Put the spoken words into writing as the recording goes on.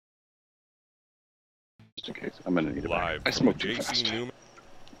in case. I'm gonna need it back. Live I from the smoke too fast. JC Newman.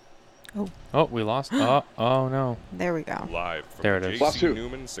 Oh, we lost. Oh no. There we go. Live from There the it is. Lost JC who?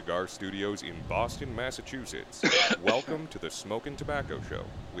 Newman Cigar Studios in Boston, Massachusetts. Welcome to the Smokin' Tobacco Show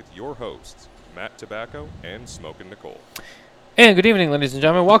with your hosts, Matt Tabacco and Smokin' Nicole. And good evening, ladies and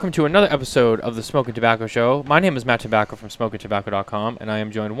gentlemen. Welcome to another episode of the Smokin' Tobacco Show. My name is Matt Tabacco from SmokinTobacco.com, and I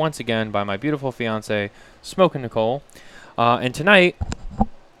am joined once again by my beautiful fiance, Smokin' Nicole. And tonight,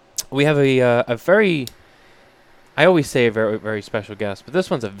 we have a very, I always say a very, very special guest, but this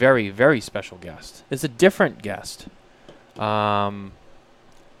one's a very, very special guest. It's a different guest. Probably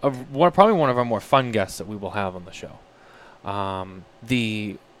one of our more fun guests that we will have on the show.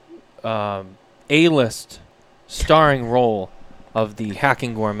 The A-list starring role of the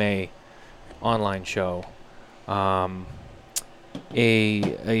Hacking Gourmet online show. A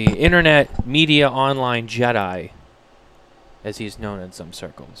internet media online Jedi, as he's known in some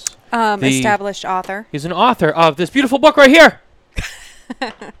circles. Established author. He's an author of this beautiful book right here.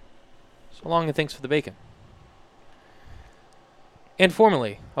 So long and thanks for the bacon. And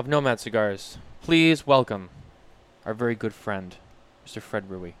formerly of Nomad Cigars, please welcome our very good friend, Mr. Fred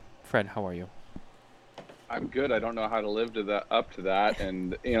Rewey. Fred, how are you? I'm good. I don't know how to live to that, up to that,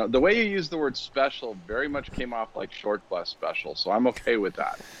 and the way you use the word special very much came off like short bus special, so I'm okay with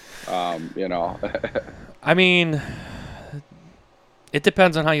that. I mean, it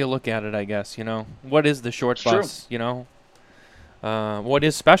depends on how you look at it, I guess. What is the short bus? True. What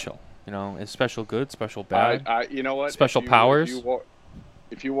is special? Is special good? Special bad? You know what? Special powers?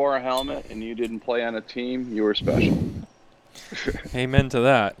 If you wore a helmet and you didn't play on a team, you were special. Amen to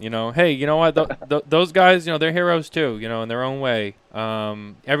that. Hey, you know what? Those guys, they're heroes too. In their own way.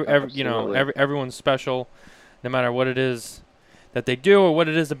 Everyone's special, no matter what it is that they do or what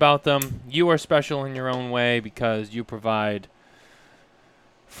it is about them. You are special in your own way because you provide,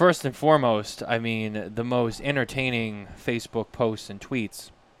 first and foremost, the most entertaining Facebook posts and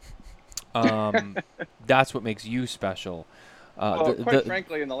tweets. That's what makes you special. Quite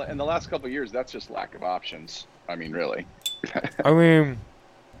frankly, in the last couple of years, that's just lack of options. Really.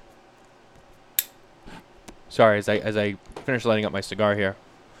 Sorry, as I finish lighting up my cigar here.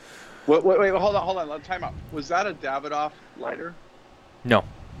 Wait, hold on. Time out. Was that a Davidoff lighter? No.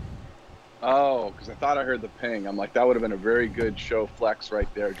 Oh, because I thought I heard the ping. I'm like, that would have been a very good show flex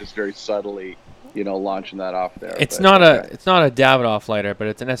right there, just very subtly, launching that off there. It's not a Davidoff lighter, but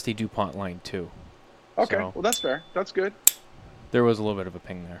it's an SD DuPont line 2. Okay, So well that's fair. That's good. there was a little bit of a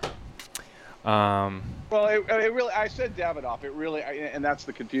ping there. Well, it really, I said Davidoff. It really, and that's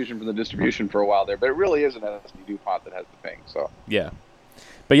the confusion from the distribution for a while there. But it really is an SD DuPont that has the ping. So Yeah.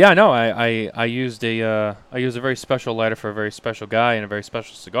 But yeah, no, I used a very special lighter for a very special guy and a very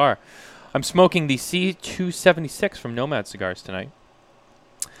special cigar. I'm smoking the C276 from Nomad Cigars tonight.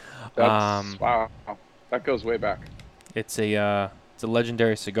 that's wow, that goes way back. It's a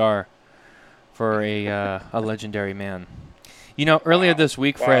legendary cigar for a legendary man. Earlier this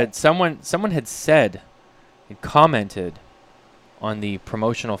week, Fred, someone had said and commented on the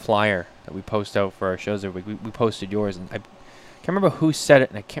promotional flyer that we post out for our shows every week. We posted yours, and I can't remember who said it,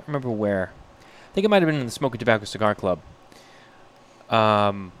 and I can't remember where. I think it might have been in the Smokin' Tobacco Cigar Club.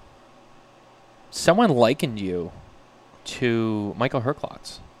 Someone likened you to Michael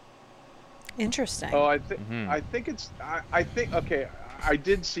Herklotz. Interesting. Oh, I think okay. I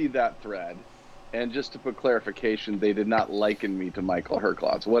did see that thread, and just to put clarification, they did not liken me to Michael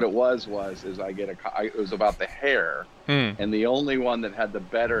Herklotz. What it was it was about the hair, and the only one that had the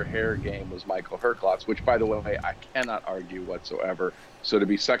better hair game was Michael Herklotz, which, by the way, I cannot argue whatsoever. So to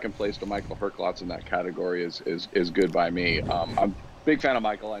be second place to Michael Herklotz in that category is good by me. I'm a big fan of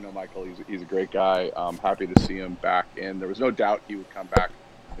Michael. I know Michael. He's a great guy. I'm happy to see him back in. There was no doubt he would come back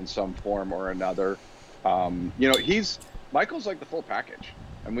in some form or another. Michael's like the full package.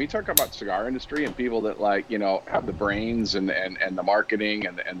 And we talk about cigar industry and people that have the brains and the marketing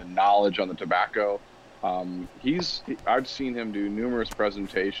and the knowledge on the tobacco. I've seen him do numerous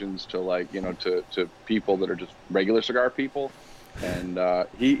presentations to people that are just regular cigar people, and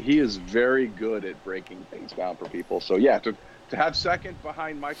he is very good at breaking things down for people. So yeah, to have second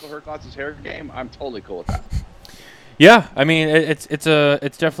behind Michael Herklotz's hair game, I'm totally cool with that. Yeah,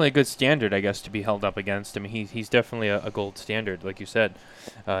 it's definitely a good standard, I guess, to be held up against. He's definitely a gold standard, like you said,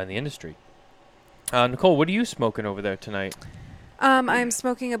 in the industry. Nicole, what are you smoking over there tonight? I'm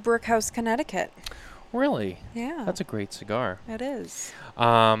smoking a Brookhouse, Connecticut. Really? Yeah. That's a great cigar. It is.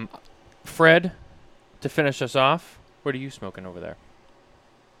 Fred, to finish us off, what are you smoking over there?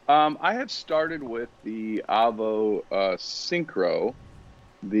 I had started with the Avo Synchro,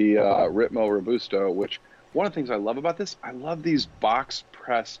 the Ritmo Robusto, which one of the things I love about this, I love these box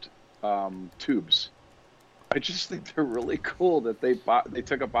pressed tubes. I just think they're really cool that they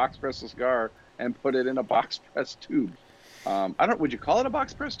took a box press cigar and put it in a box press tube. Would you call it a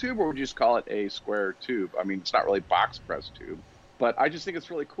box press tube, or would you just call it a square tube? I mean, it's not really box press tube, but I just think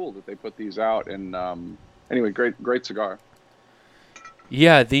it's really cool that they put these out. And anyway, great cigar.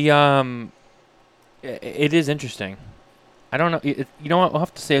 Yeah, it is interesting. I don't know. You know what? I'll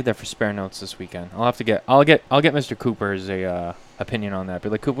have to save that for spare notes this weekend. I'll get Mr. Cooper's opinion on that.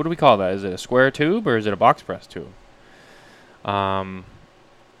 But like, Coop, what do we call that? Is it a square tube or is it a box press tube? I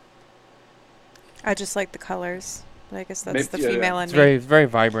just like the colors. But I guess that's the Yeah, female in It's me. very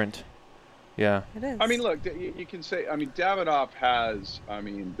vibrant. Yeah. It is. I mean, look, you can say, Davidoff has,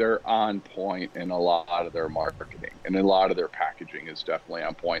 they're on point in a lot of their marketing, and a lot of their packaging is definitely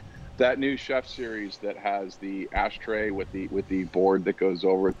on point. That new chef series that has the ashtray with the board that goes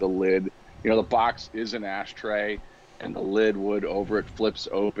over it, the lid, the box is an ashtray, and the lid wood over it flips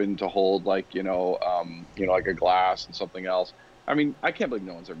open to hold like like a glass and something else. I can't believe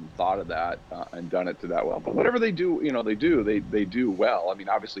no one's ever thought of that and done it to that well. But whatever they do, they do well.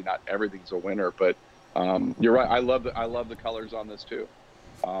 Obviously not everything's a winner, but you're right. I love the colors on this too.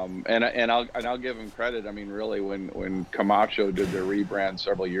 And I'll give them credit. Really, when Camacho did their rebrand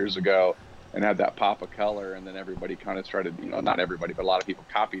several years ago and had that pop of color, and then everybody kind of started, not everybody, but a lot of people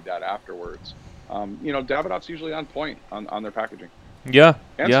copied that afterwards. Davidoff's usually on point on their packaging. Yeah.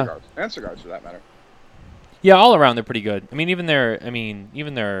 And yeah. cigars for that matter. Yeah, all around they're pretty good. Even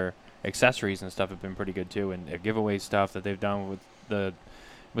their accessories and stuff have been pretty good too, and their giveaway stuff that they've done with the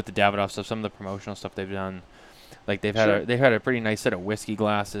Davidoff stuff, some of the promotional stuff they've done. Like they've had a pretty nice set of whiskey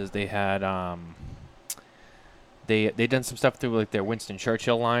glasses. They had they done some stuff through like their Winston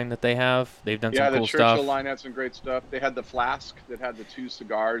Churchill line that they have. They've done some cool stuff. Yeah, the Churchill line had some great stuff. They had the flask that had the 2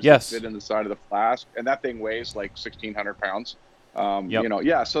 cigars Yes. that fit in the side of the flask, and that thing weighs like 1,600 pounds.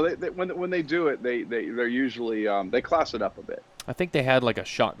 Yep. So they when they do it, they're usually they class it up a bit. I think they had like a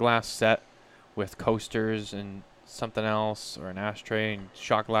shot glass set with coasters and something else, or an ashtray and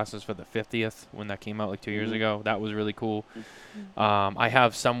shot glasses for the 50th when that came out like 2 years ago. That was really cool. I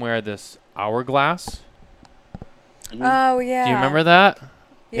have somewhere this hourglass. Oh, yeah. Do you remember that?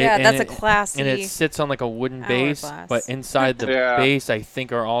 Yeah, And that's a it- classy. And it sits on like a wooden base, Hourglass. but inside the Yeah. base, I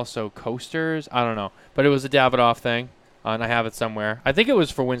think, are also coasters. I don't know, but it was a Davidoff thing, and I have it somewhere. I think it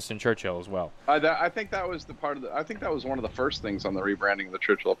was for Winston Churchill as well. I think that was I think that was one of the first things on the rebranding of the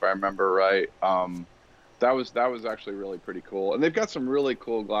Churchill, if I remember right. That was actually really pretty cool, and they've got some really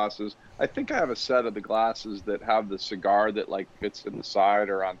cool glasses. I think I have a set of the glasses that have the cigar that like fits in the side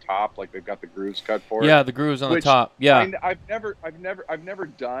or on top, like they've got the grooves cut for it. Yeah, the grooves on Which the top. Yeah, I've never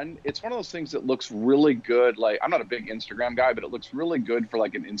done. It's one of those things that looks really good. Like, I'm not a big Instagram guy, but it looks really good for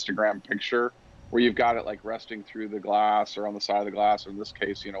like an Instagram picture where you've got it like resting through the glass or on the side of the glass, or in this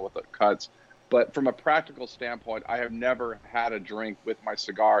case, with the cuts. But from a practical standpoint, I have never had a drink with my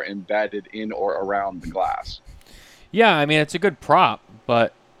cigar embedded in or around the glass. yeah. It's a good prop,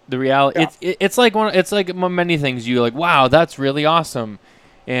 but the reality, it's like many things. You like, wow, that's really awesome,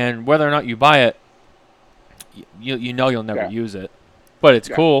 and whether or not you buy it, you'll never use it, but it's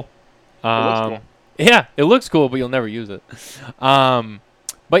cool. It looks cool. Yeah, it looks cool, but you'll never use it.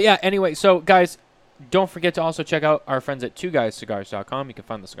 But yeah, anyway, so guys, don't forget to also check out our friends at twoguyscigars.com. You can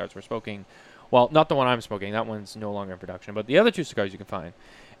find the cigars we're smoking. Well, not the one I'm smoking. That one's no longer in production. But the other 2 cigars you can find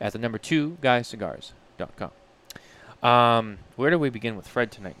at the number 2guyscigars.com. Where do we begin with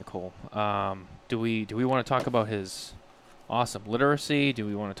Fred tonight, Nicole? Do we want to talk about his awesome literacy? Do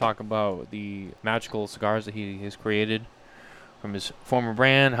we want to talk about the magical cigars that he has created from his former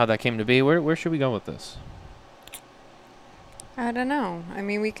brand, how that came to be? Where should we go with this? I don't know.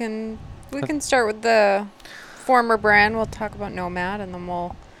 We can start with the former brand. We'll talk about Nomad, and then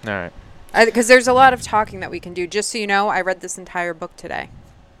we'll. All right. Because there's a lot of talking that we can do. Just so you know, I read this entire book today.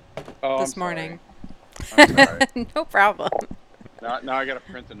 Oh, This I'm morning. Sorry. I'm sorry. No problem. Now I got to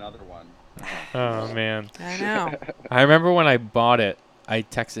print another one. Oh, man. I know. I remember when I bought it, I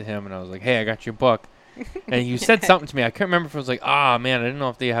texted him and I was like, hey, I got your book. And you said something to me. I couldn't remember if it was like, man, I didn't know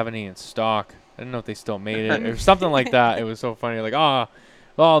if they have any in stock. I didn't know if they still made it or something like that. It was so funny. Like, the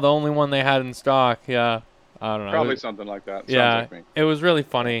only one they had in stock. Yeah. I don't know. Probably something like that. Yeah. Sounds like me. It was really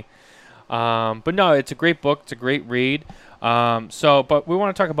funny. But no, it's a great book. It's a great read. But we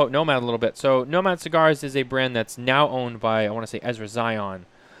want to talk about Nomad a little bit. So Nomad Cigars is a brand that's now owned by, I want to say, Ezra Zion.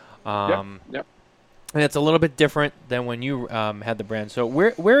 Yep. And it's a little bit different than when you had the brand. So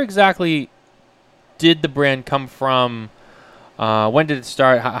where exactly did the brand come from? When did it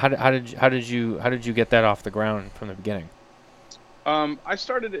start? How did you get that off the ground from the beginning? I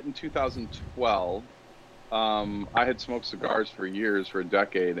started it in 2012, I had smoked cigars for years, for a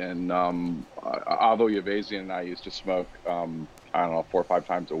decade, and Avo Yavazian and I used to smoke, I don't know, 4 or 5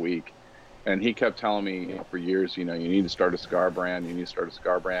 times a week. And he kept telling me, for years, you need to start a cigar brand. You need to start a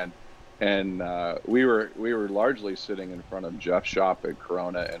cigar brand. And we were largely sitting in front of Jeff's shop at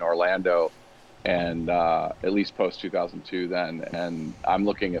Corona in Orlando, and at least post 2002 then. And I'm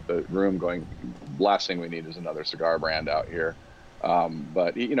looking at the room going, last thing we need is another cigar brand out here.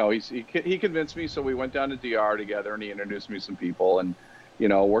 But he convinced me, so we went down to DR together, and he introduced me to some people, and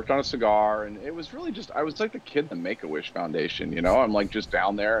worked on a cigar, and it was really just, I was like the kid in the Make-A-Wish Foundation. I'm like just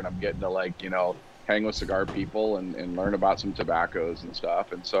down there, and I'm getting to hang with cigar people and learn about some tobaccos and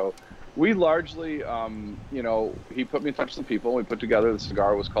stuff. And so we largely, he put me in touch with some people. We put together the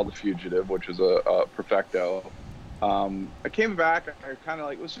cigar. It was called the Fugitive, which is a Perfecto. I came back, I kind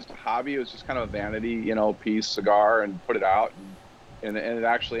of it was just a hobby. It was just kind of a vanity, piece cigar, and put it out, and it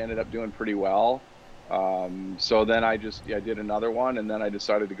actually ended up doing pretty well. So then I did another one, and then I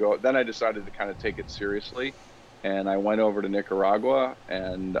decided to kind of take it seriously. And I went over to Nicaragua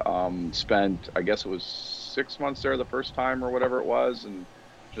and spent, I guess it was 6 months there the first time or whatever it was, and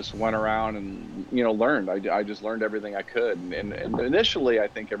just went around and, learned. I just learned everything I could. And initially, I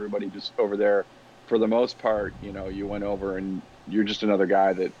think everybody just over there, for the most part, you went over and you're just another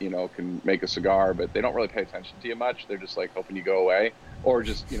guy that, can make a cigar, but they don't really pay attention to you much. They're just like hoping you go away, or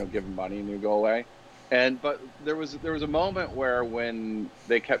just, give them money and you go away. But there was a moment where, when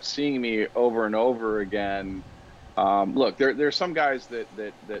they kept seeing me over and over again, look, there's some guys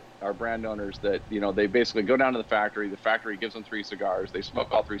that are brand owners that, they basically go down to the factory gives them 3 cigars, they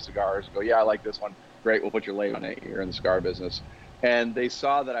smoke all 3 cigars, go, yeah, I like this one, great, we'll put your label on it, you're in the cigar business. And they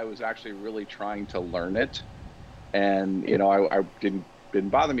saw that I was actually really trying to learn it. And, I didn't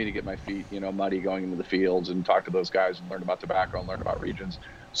bother me to get my feet, muddy going into the fields and talk to those guys and learn about tobacco and learn about regions.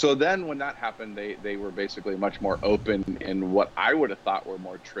 So then when that happened, they were basically much more open in what I would have thought were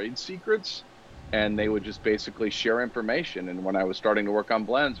more trade secrets. And they would just basically share information. And when I was starting to work on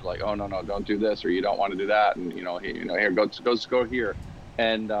blends, they're like, oh, no, don't do this, or you don't want to do that. And, here, go here.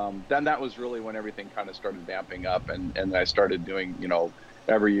 And then that was really when everything kind of started vamping up. And I started doing,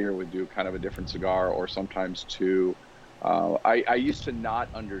 every year would do kind of a different cigar, or sometimes 2. I used to not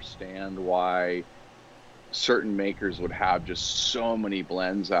understand why certain makers would have just so many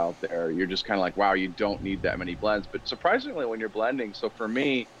blends out there. You're just kind of like, wow, you don't need that many blends. But surprisingly, when you're blending, so for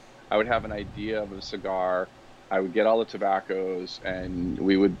me, I would have an idea of a cigar. I would get all the tobaccos, and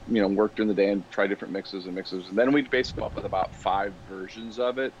we would, work during the day and try different mixes. And then we'd basically come up with about 5 versions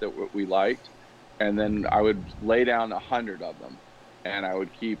of it that we liked. And then I would lay down 100 of them, and I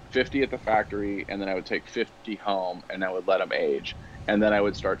would keep 50 at the factory, and then I would take 50 home, and I would let them age. And then I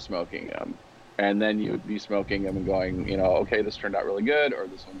would start smoking them. And then you would be smoking them and going, okay, this turned out really good, or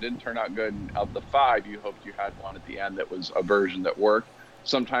this one didn't turn out good. And of the 5, you hoped you had one at the end that was a version that worked.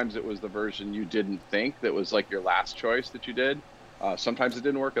 Sometimes it was the version you didn't think that was like your last choice that you did. Sometimes it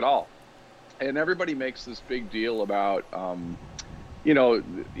didn't work at all. And everybody makes this big deal about,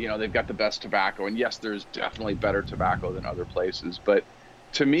 they've got the best tobacco. And yes, there's definitely better tobacco than other places. But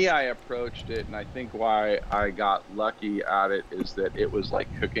to me, I approached it, and I think why I got lucky at it is that it was like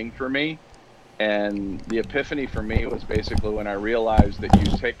cooking for me. And the epiphany for me was basically when I realized that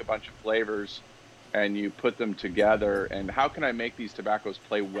you take a bunch of flavors and you put them together, and how can I make these tobaccos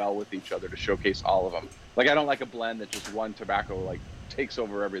play well with each other to showcase all of them? Like, I don't like a blend that just one tobacco takes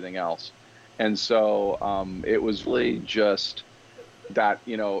over everything else. And so it was really just that,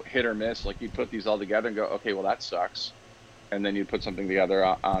 hit or miss. Like, you'd put these all together and go, okay, well, that sucks. And then you'd put something together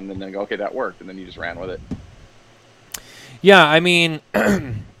on and then go, okay, that worked. And then you just ran with it. Yeah, I mean,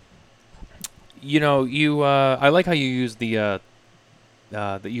 I like how you use that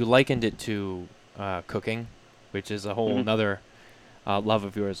you likened it to cooking, which is a whole nother love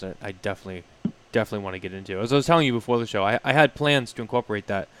of yours that I definitely want to get into. As I was telling you before the show, I had plans to incorporate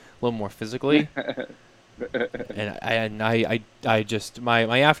that a little more physically. and I just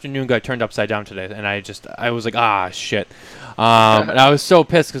my afternoon got turned upside down today, and I was like, shit. And I was so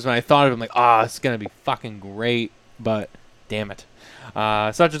pissed because when I thought of it, I'm like, it's gonna be fucking great, but damn it.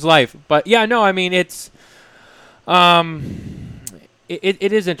 Such is life. But yeah, no, I mean, it's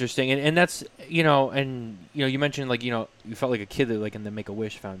it is interesting, and that's, and you mentioned, you felt like a kid that, in the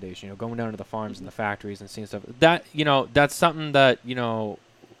Make-A-Wish Foundation, going down to the farms and the factories and seeing stuff. That, that's something that,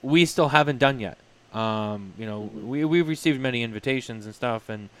 we still haven't done yet. We've received many invitations and stuff,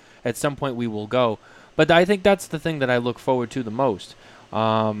 and at some point we will go. But I think that's the thing that I look forward to the most,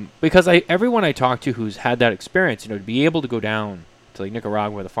 because everyone I talk to who's had that experience, to be able to go down to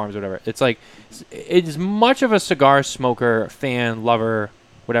Nicaragua, the farms, whatever. It's like, it's much of a cigar smoker, fan, lover,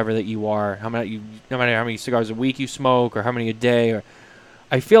 whatever that you are, no matter how many cigars a week you smoke or how many a day, or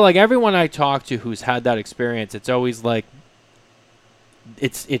I feel like everyone I talk to who's had that experience, it's always like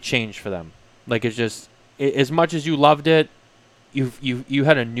it changed for them. Like it's just as much as you loved it, you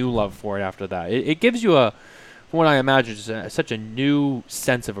had a new love for it after that. It gives you from what I imagine, just such a new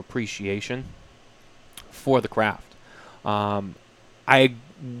sense of appreciation for the craft.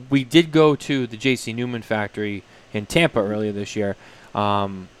 We did go to the J.C. Newman factory in Tampa earlier this year,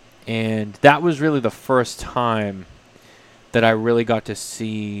 and that was really the first time that I really got to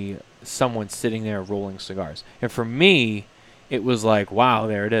see someone sitting there rolling cigars. And for me, it was like, wow,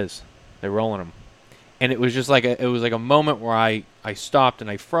 there it is. They're rolling them. And it was just like a moment where I stopped and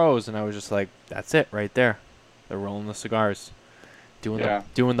I froze, and I was just like, that's it right there. They're rolling the cigars,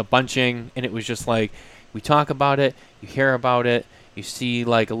 doing the bunching, and it was just like, we talk about it, you hear about it, you see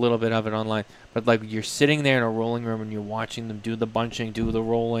like a little bit of it online, but like you're sitting there in a rolling room and you're watching them do the bunching, do the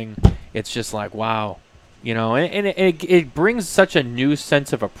rolling. It's just like, wow. And it brings such a new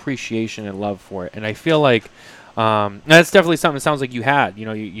sense of appreciation and love for it. And I feel like that's definitely something that sounds like you had.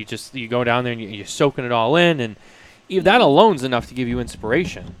 You go down there and you're soaking it all in, and that alone's enough to give you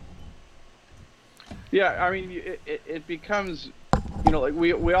inspiration. Yeah, I mean, it becomes, like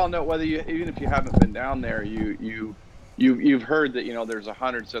we all know, whether even if you haven't been down there, you've heard that there's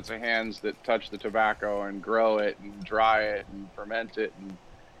 100 sets of hands that touch the tobacco and grow it and dry it and ferment it, and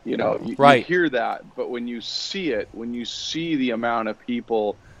you hear that, but when you see it, when you see the amount of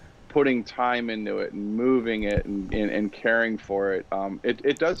people putting time into it and moving it and caring for it,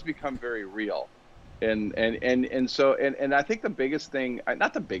 it does become very real. And so I think the biggest thing,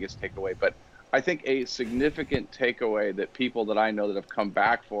 not the biggest takeaway, but I think a significant takeaway that people that I know that have come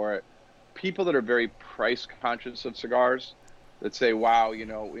back for it, people that are very price conscious of cigars, that say, wow,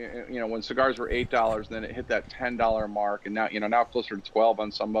 when cigars were $8, then it hit that $10 mark, and now closer to 12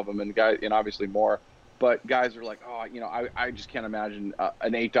 on some of them, and guys, obviously more. But guys are like, oh, I just can't imagine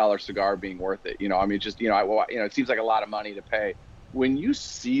an $8 cigar being worth it. It seems like a lot of money to pay. When you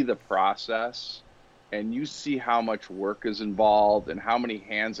see the process and you see how much work is involved and how many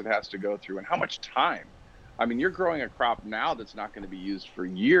hands it has to go through and how much time. I mean, you're growing a crop now that's not going to be used for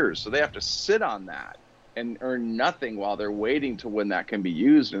years, so they have to sit on that and earn nothing while they're waiting to when that can be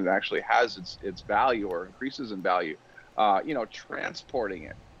used and it actually has its value or increases in value. Transporting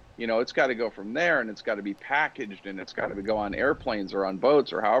it, it's got to go from there, and it's got to be packaged, and it's got to go on airplanes or on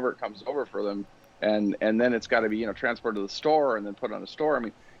boats or however it comes over for them, and then it's got to be transported to the store and then put on a store. I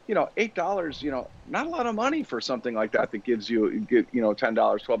mean, $8, not a lot of money for something like that gives you $10,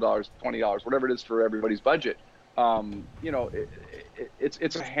 $12, $20, whatever it is for everybody's budget. It's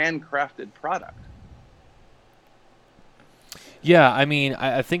a handcrafted product. Yeah, I mean,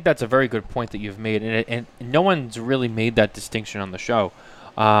 I think that's a very good point that you've made, and no one's really made that distinction on the show,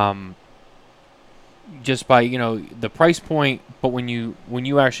 just by the price point. But when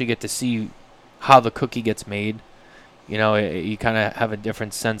you actually get to see how the cookie gets made, you kind of have a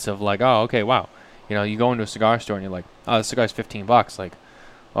different sense of like, oh, okay, wow. You go into a cigar store and you're like, oh, this cigar's $15. Like,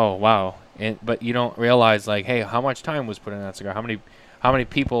 oh, wow. But you don't realize like, hey, how much time was put in that cigar? How many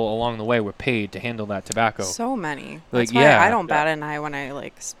people along the way were paid to handle that tobacco? So many. Like, That's why I don't bat an eye when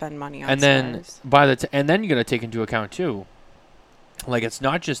I spend money on and cigars. And then you got to take into account too, like it's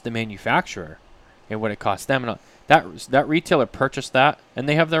not just the manufacturer and what it costs them. And that retailer purchased that, and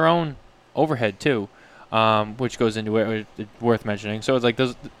they have their own overhead too, which goes into it. It's worth mentioning. So it's like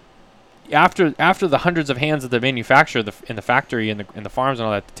those after the hundreds of hands of the manufacturer in the factory and the farms and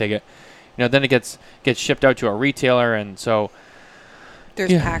all that to take it, then it gets shipped out to a retailer, and so.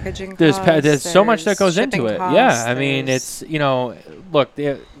 There's packaging costs. There's so much that goes into it. Costs, yeah, I mean, it's, look,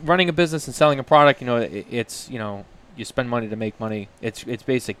 running a business and selling a product, it's, you spend money to make money. It's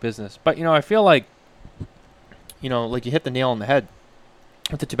basic business. But, I feel like, like you hit the nail on the head.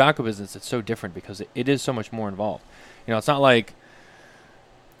 With the tobacco business, it's so different because it is so much more involved. It's not like,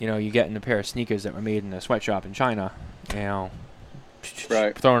 you get in a pair of sneakers that were made in a sweatshop in China, right.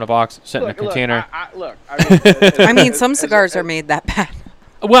 Throw in a box, set in a container. I mean, some cigars are made that bad.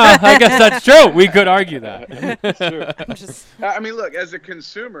 Well, I guess that's true. We could argue that. It's true. I mean, look, as a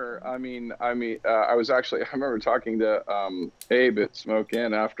consumer, I remember talking to Abe at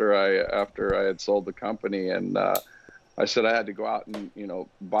Smokin after I had sold the company, and I said I had to go out and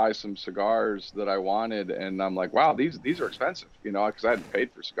buy some cigars that I wanted, and I'm like, wow, these are expensive, because I hadn't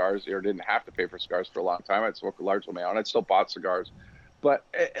paid for cigars or didn't have to pay for cigars for a long time. I'd smoked a large one of my own. I'd still bought cigars. But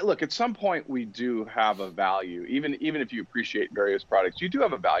look, at some point we do have a value. Even if you appreciate various products, you do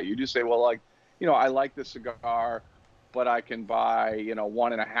have a value. You do say, well, like, I like this cigar. but I can buy,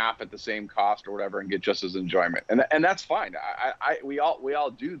 one and a half at the same cost or whatever and get just as enjoyment. And that's fine. We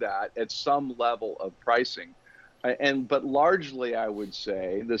all do that at some level of pricing. But largely, I would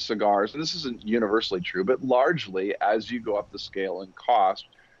say the cigars, and this isn't universally true, but largely as you go up the scale in cost,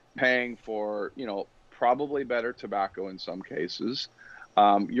 paying for, probably better tobacco in some cases.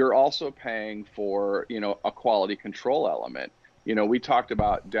 You're also paying for, a quality control element. We talked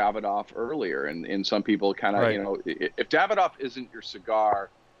about Davidoff earlier, and some people kind of, Right. If Davidoff isn't your cigar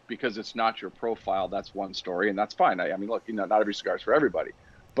because it's not your profile, that's one story, and that's fine. I mean, look, not every cigar is for everybody.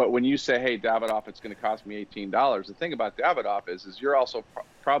 But when you say, hey, Davidoff, it's going to cost me $18, the thing about Davidoff is you're also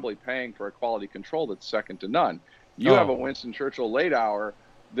probably paying for a quality control that's second to none. You have a Winston Churchill late hour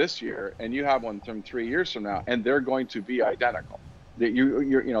this year, and you have one from 3 years from now, and they're going to be identical.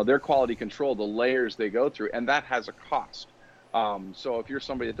 Their quality control, the layers they go through, and that has a cost. So if you're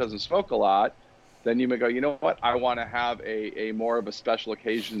somebody that doesn't smoke a lot, then you may go, you know what, I want to have a more of a special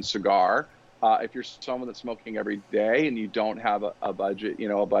occasion cigar. If you're someone that's smoking every day and you don't have a budget,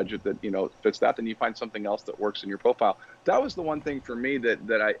 a budget that, fits that, then you find something else that works in your profile. That was the one thing for me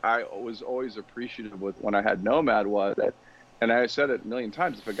that I was always appreciative with when I had Nomad was that, and I said it a million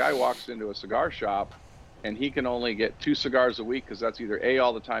times, if a guy walks into a cigar shop and he can only get 2 cigars a week because that's either A,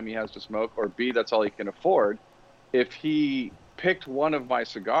 all the time he has to smoke, or B, that's all he can afford. If he picked one of my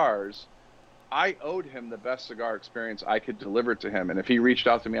cigars, I owed him the best cigar experience I could deliver to him. And if he reached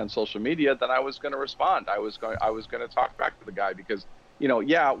out to me on social media, then I was going to respond. I was going to talk back to the guy because,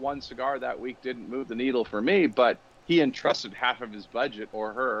 one cigar that week didn't move the needle for me, but he entrusted half of his budget,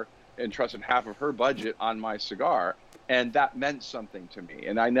 or her entrusted half of her budget on my cigar. And that meant something to me.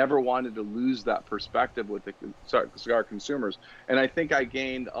 And I never wanted to lose that perspective with the cigar consumers. And I think I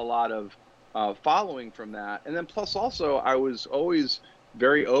gained a lot of following from that. And then plus also, I was always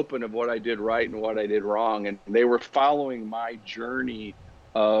very open of what I did right and what I did wrong. And they were following my journey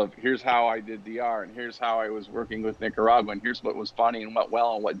of here's how I did DR, and here's how I was working with Nicaragua, and here's what was funny and what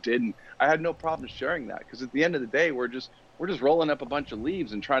well and what didn't. I had no problem sharing that because at the end of the day, we're just rolling up a bunch of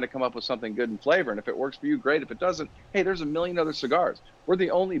leaves and trying to come up with something good in flavor. And if it works for you, great. If it doesn't, hey, there's a million other cigars. We're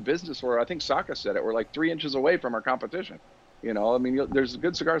the only business where, I think Saka said it, we're like 3 inches away from our competition. There's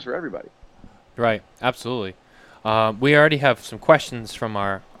good cigars for everybody. Right. Absolutely. We already have some questions from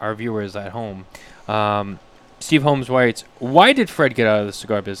our viewers at home. Steve Holmes writes, why did Fred get out of the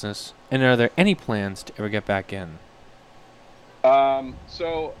cigar business? And are there any plans to ever get back in?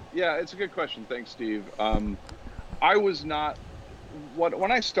 So, yeah, it's a good question. Thanks, Steve. I was not,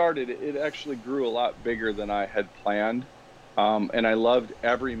 when I started, it actually grew a lot bigger than I had planned. And I loved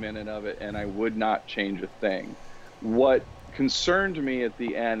every minute of it, and I would not change a thing. What concerned me at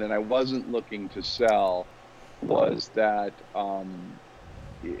the end, and I wasn't looking to sell, was that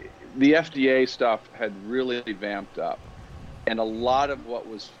the FDA stuff had really vamped up. And a lot of what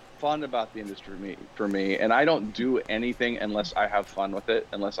was fun about the industry for me, and I don't do anything unless I have fun with it,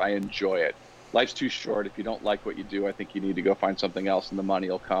 unless I enjoy it. Life's too short. If you don't like what you do, I think you need to go find something else and the money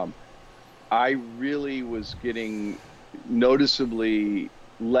will come. I really was getting noticeably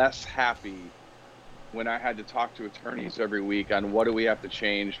less happy when I had to talk to attorneys every week on what do we have to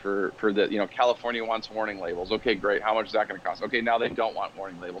change for the, California wants warning labels. Okay, great. How much is that going to cost? Okay, now they don't want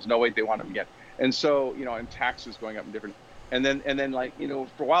warning labels. No, wait, they want them again. And so, and taxes going up in different, and then like,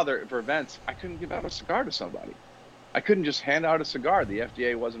 for a while there, for events, I couldn't give out a cigar to somebody. I couldn't just hand out a cigar. The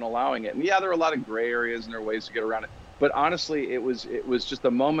FDA wasn't allowing it. And yeah, there are a lot of gray areas and there are ways to get around it. But honestly, it was just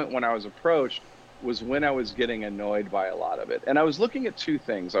the moment when I was approached was when I was getting annoyed by a lot of it. And I was looking at 2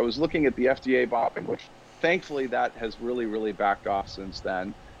 things. I was looking at the FDA bopping, which thankfully that has really, really backed off since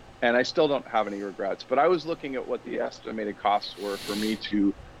then. And I still don't have any regrets. But I was looking at what the estimated costs were for me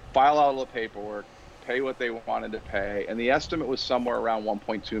to file out all the paperwork, pay what they wanted to pay. And the estimate was somewhere around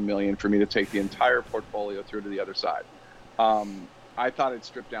 $1.2 million for me to take the entire portfolio through to the other side. I thought I'd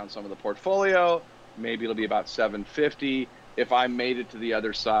strip down some of the portfolio. Maybe it'll be about $750. If I made it to the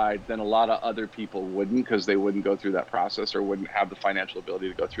other side, then a lot of other people wouldn't, because they wouldn't go through that process or wouldn't have the financial ability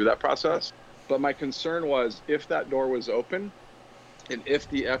to go through that process. But my concern was if that door was open and if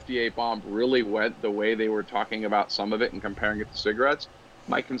the FDA bomb really went the way they were talking about some of it and comparing it to cigarettes,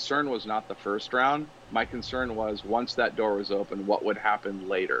 my concern was not the first round. My concern was once that door was open, what would happen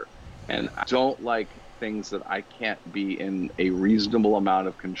later? And I don't like things that I can't be in a reasonable amount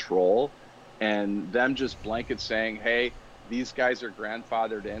of control. And them just blanket saying, hey, these guys are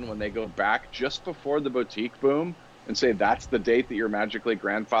grandfathered in when they go back just before the boutique boom and say that's the date that you're magically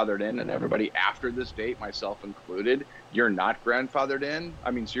grandfathered in, and everybody after this date, myself included, you're not grandfathered in.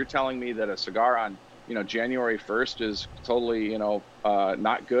 I mean, so you're telling me that a cigar on, January 1st is totally,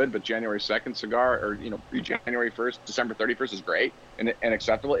 not good, but January 2nd cigar, or, January 1st, December 31st is great and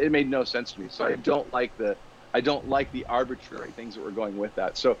acceptable. It made no sense to me. So I don't like the arbitrary things that were going with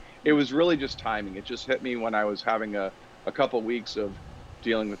that. So it was really just timing. It just hit me when I was having a couple weeks of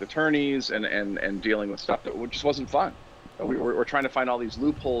dealing with attorneys and dealing with stuff that just wasn't fun. We're trying to find all these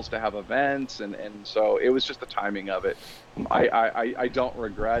loopholes to have events, and so it was just the timing of it. I don't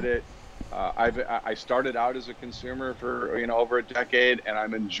regret it. I started out as a consumer for over a decade, and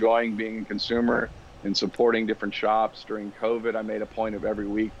I'm enjoying being a consumer and supporting different shops. During COVID, I made a point of every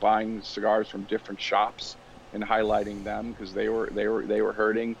week buying cigars from different shops and highlighting them because they were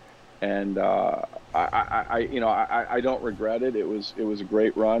hurting, and I don't regret it. It was a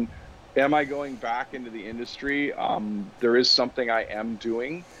great run. Am I going back into the industry? There is something I am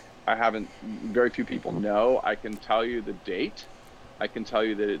doing. I haven't. Very few people know. I can tell you the date. I can tell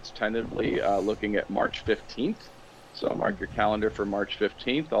you that it's tentatively looking at March 15th. So mark your calendar for March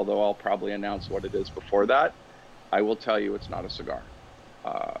 15th. Although I'll probably announce what it is before that. I will tell you it's not a cigar,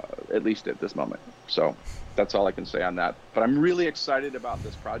 at least at this moment. So that's all I can say on that. But I'm really excited about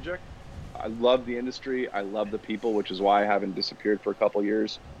this project. I love the industry. I love the people, which is why I haven't disappeared for a couple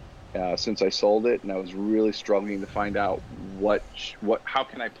years. Since I sold it, and I was really struggling to find out how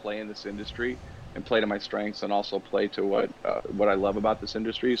can I play in this industry and play to my strengths, and also play to what I love about this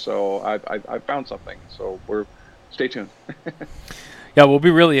industry. So I found something. So stay tuned. Yeah, we'll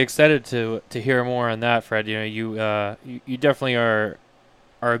be really excited to hear more on that, Fred. You you definitely are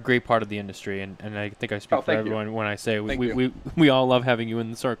a great part of the industry, and I think I speak for everyone when I say we all love having you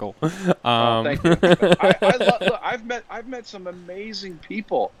in the circle. Thank you. I've met some amazing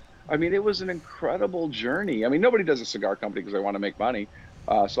people. I mean, it was an incredible journey. I mean, nobody does a cigar company because they want to make money,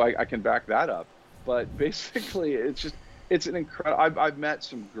 so I can back that up. But basically, it's an incredible. I've met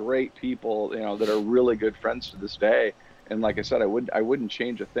some great people, that are really good friends to this day. And like I said, I wouldn't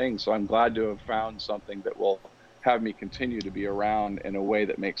change a thing. So I'm glad to have found something that will have me continue to be around in a way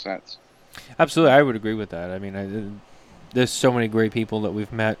that makes sense. Absolutely, I would agree with that. I mean, there's so many great people that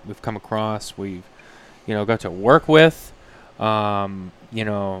we've met, we've come across, we've got to work with. Not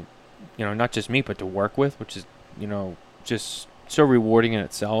just me, but to work with, which is, just so rewarding in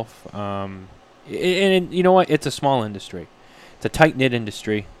itself. And you know what? It's a small industry. It's a tight-knit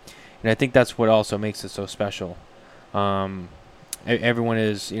industry. And I think that's what also makes it so special. Everyone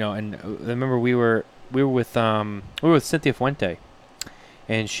is, and I remember we were with Cynthia Fuente,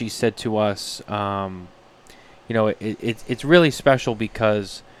 and she said to us, it's really special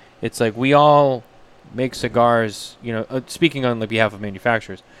because it's like we all make cigars, speaking on the behalf of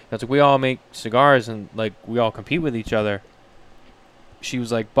manufacturers, it's like we all make cigars and like we all compete with each other. She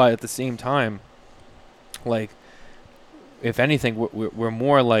was like, but at the same time, like, if anything, we're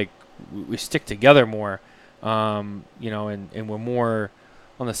more like, we stick together more, and we're more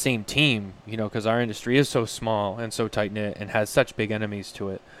on the same team, because our industry is so small and so tight-knit and has such big enemies to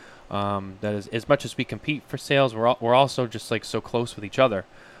it, that is, as much as we compete for sales, we're also just like so close with each other,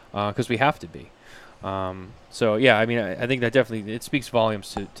 because we have to be. So yeah, I mean, I think that definitely, it speaks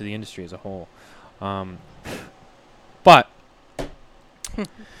volumes to the industry as a whole. But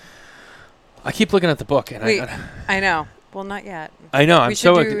I keep looking at the book, and I know. Well, not yet. I know.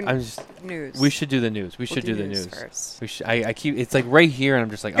 News. We should do the news. We should do the news first. I keep. It's like right here, and I'm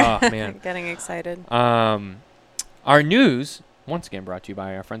just like, oh man. Getting excited. Our news once again brought to you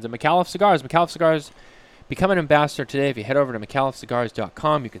by our friends at McAuliffe Cigars. McAuliffe Cigars. Become an ambassador today. If you head over to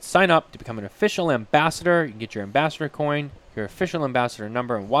McAuliffeCigars.com, you can sign up to become an official ambassador. You can get your ambassador coin, your official ambassador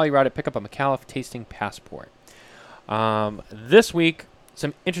number, and while you're at it, pick up a McAuliffe tasting passport. This week,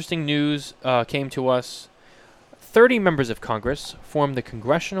 some interesting news came to us. 30 members of Congress formed the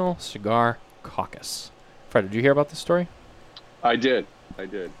Congressional Cigar Caucus. Fred, did you hear about this story? I did.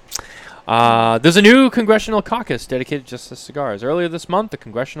 There's a new Congressional Caucus dedicated just to cigars. Earlier this month, the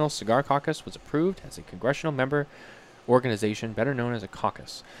Congressional Cigar Caucus was approved as a congressional member organization, better known as a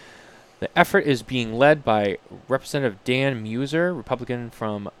caucus. The effort is being led by Representative Dan Muser, Republican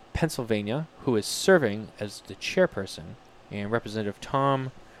from Pennsylvania, who is serving as the chairperson, and Representative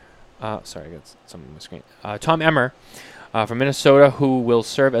Tom Emmer from Minnesota, who will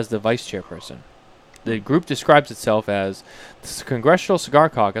serve as the vice chairperson. The group describes itself as the Congressional Cigar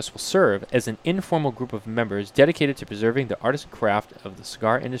Caucus will serve as an informal group of members dedicated to preserving the artisan craft of the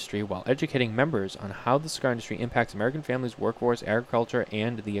cigar industry while educating members on how the cigar industry impacts American families, workforce, agriculture,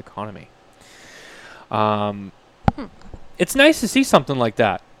 and the economy. It's nice to see something like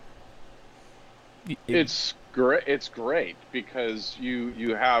that. It's great. It's great because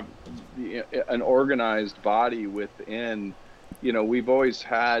you have an organized body within we've always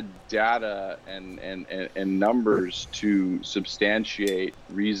had data and numbers to substantiate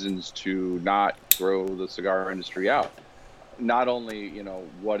reasons to not throw the cigar industry out. Not only,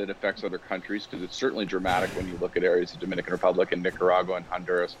 what it affects other countries, because it's certainly dramatic when you look at areas of Dominican Republic and Nicaragua and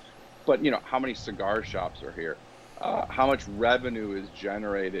Honduras, but, how many cigar shops are here? How much revenue is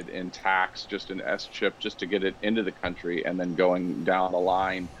generated in tax, just in S-chip, just to get it into the country, and then going down the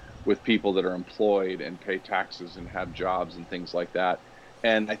line with people that are employed and pay taxes and have jobs and things like that.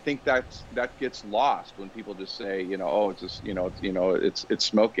 And I think that gets lost when people just say, it's just, it's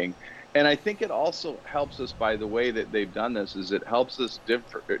smoking. And I think it also helps us, by the way that they've done this, is it helps us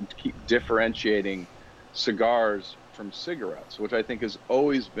keep differentiating cigars from cigarettes, which I think has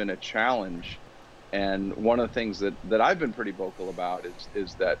always been a challenge. And one of the things that I've been pretty vocal about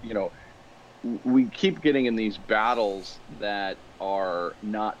is that, we keep getting in these battles that are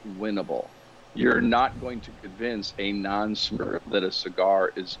not winnable. You're not going to convince a non-smoker that a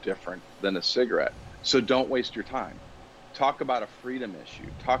cigar is different than a cigarette. So don't waste your time. Talk about a freedom issue.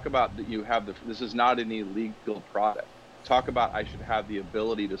 Talk about that you have this is not an illegal product. Talk about I should have the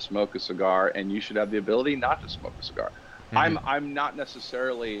ability to smoke a cigar, and you should have the ability not to smoke a cigar. Mm-hmm. I'm not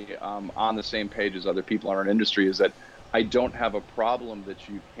necessarily on the same page as other people in our industry. Is that I don't have a problem that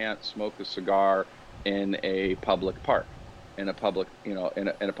you can't smoke a cigar in a public park, in a public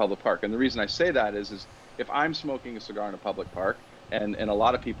park. And the reason I say that is if I'm smoking a cigar in a public park, and a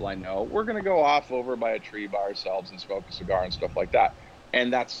lot of people I know, we're going to go off over by a tree by ourselves and smoke a cigar and stuff like that.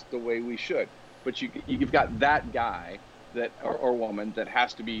 And that's the way we should. But you've got that guy that or woman that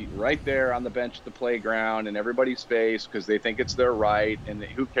has to be right there on the bench at the playground in everybody's face because they think it's their right, and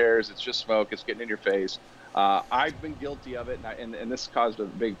who cares? It's just smoke. It's getting in your face. I've been guilty of it, and this caused a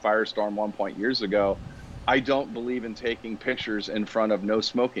big firestorm one point years ago. I don't believe in taking pictures in front of no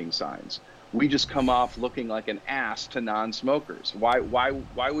smoking signs. We just come off looking like an ass to non-smokers. Why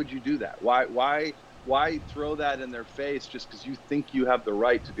would you do that? Why throw that in their face just because you think you have the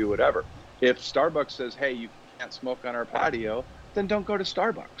right to do whatever? If Starbucks says, hey, you can't smoke on our patio, then don't go to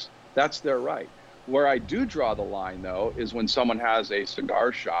Starbucks. That's their right. Where I do draw the line, though, is when someone has a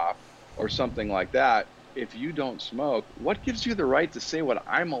cigar shop or something like that. If you don't smoke, what gives you the right to say what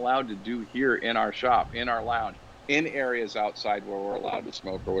I'm allowed to do here in our shop, in our lounge, in areas outside where we're allowed to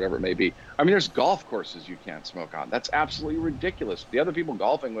smoke or whatever it may be? I mean, there's golf courses you can't smoke on. That's absolutely ridiculous. The other people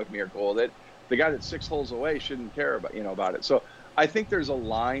golfing with me are cool. That the guy that's 6 holes away shouldn't care about it. So I think there's a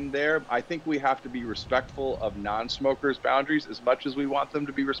line there. I think we have to be respectful of non-smokers' boundaries as much as we want them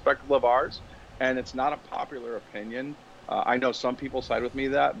to be respectful of ours. And it's not a popular opinion. I know some people side with me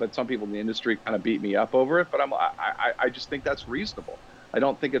but some people in the industry kind of beat me up over it. But I just think that's reasonable. I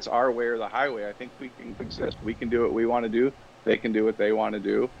don't think it's our way or the highway. I think we can exist. We can do what we want to do. They can do what they want to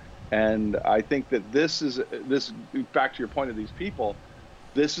do. And I think that this back to your point of these people,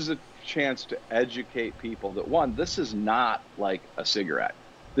 this is a chance to educate people that, one, this is not like a cigarette.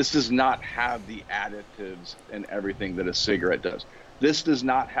 This does not have the additives and everything that a cigarette does. This does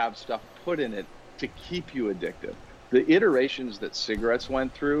not have stuff put in it to keep you addictive. The iterations that cigarettes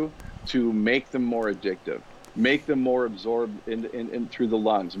went through to make them more addictive, make them more absorbed in through the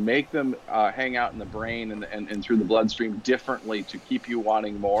lungs, make them hang out in the brain and through the bloodstream differently to keep you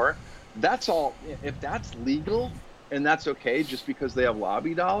wanting more. That's all. If that's legal and that's okay just because they have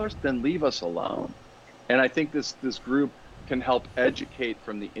lobby dollars, then leave us alone. And I think this group can help educate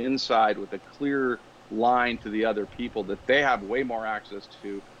from the inside with a clear line to the other people that they have way more access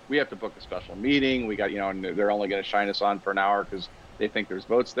to. We have to book a special meeting. We got, and they're only going to shine us on for an hour because they think there's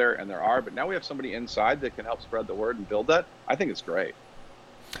votes there, and there are. But now we have somebody inside that can help spread the word and build that. I think it's great.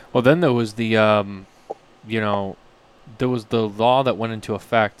 Well, then there was the, there was the law that went into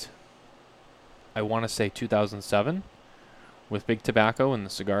effect, I want to say 2007, with Big Tobacco and the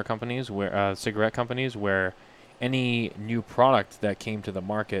cigarette companies, where any new product that came to the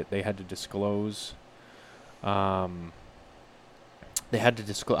market, they had to disclose.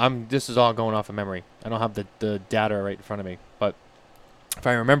 This is all going off of memory. I don't have the data right in front of me, but if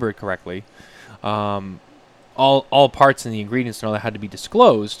I remember it correctly, all parts and the ingredients and all that had to be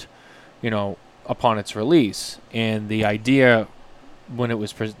disclosed, upon its release. And the idea, when it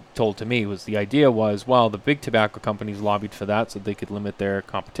was told to me, was the big tobacco companies lobbied for that so they could limit their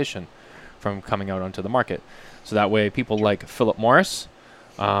competition from coming out onto the market. So that way, people like Philip Morris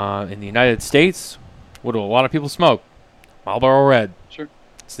in the United States, what do a lot of people smoke? Marlboro Red. Sure.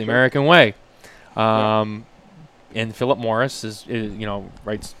 It's the American way. And Philip Morris is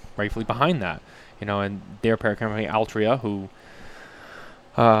rightfully behind that. And their parent company, Altria, who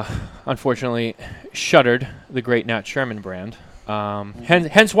unfortunately shuttered the great Nat Sherman brand,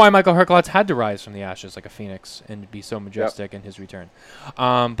 Hence why Michael Herklotz had to rise from the ashes like a phoenix and be so majestic in his return.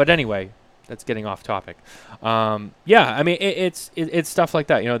 But anyway, that's getting off topic. Yeah, I mean, it's stuff like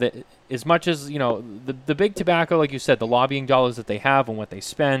that. That as much as the big tobacco, like you said, the lobbying dollars that they have and what they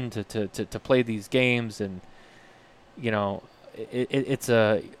spend to play these games, and our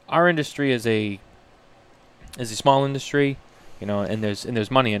industry is a small industry. And there's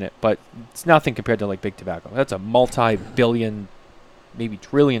money in it, but it's nothing compared to like big tobacco. That's a multi-billion, maybe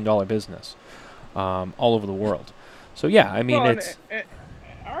trillion-dollar business, all over the world. So yeah, I mean,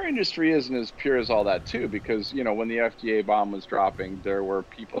 our industry isn't as pure as all that too, because when the FDA bomb was dropping, there were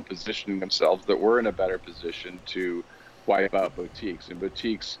people positioning themselves that were in a better position to wipe out boutiques. And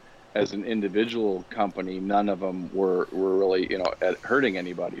boutiques, as an individual company, none of them were really hurting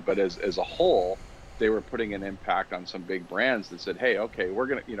anybody, but as a whole, they were putting an impact on some big brands that said, hey, okay, we're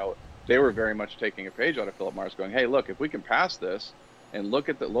going to, they were very much taking a page out of Philip Morris going, hey, look, if we can pass this and look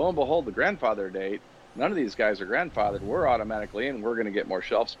at lo and behold, the grandfather date, none of these guys are grandfathered, we're automatically in, we're going to get more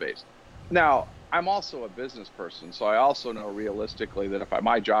shelf space. Now, I'm also a business person, so I also know realistically that if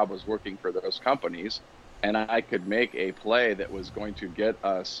my job was working for those companies and I could make a play that was going to get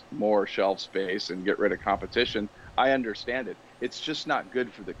us more shelf space and get rid of competition, I understand it. It's just not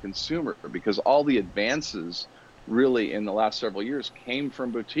good for the consumer, because all the advances really in the last several years came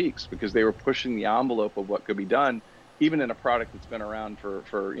from boutiques, because they were pushing the envelope of what could be done, even in a product that's been around for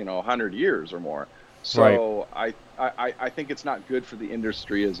 100 years or more. So right. I think it's not good for the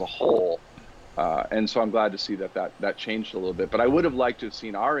industry as a whole. And so I'm glad to see that changed a little bit. But I would have liked to have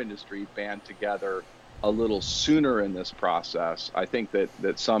seen our industry band together a little sooner in this process. I think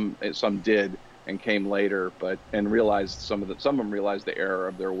that some did and came later, and realized some of them realized the error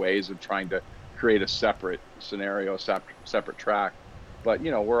of their ways of trying to create a separate scenario, separate track. But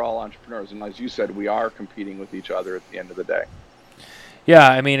we're all entrepreneurs, and as you said, we are competing with each other at the end of the day. Yeah,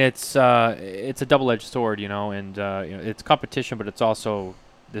 I mean, it's a double-edged sword, and it's competition, but it's also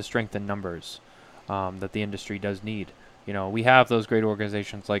the strength in numbers that the industry does need. We have those great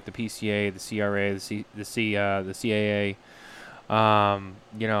organizations like the PCA, the CRA, the CAA,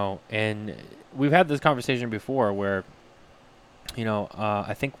 and we've had this conversation before where,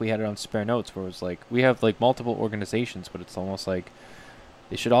 I think we had it on Spare Notes where it was like we have like multiple organizations, but it's almost like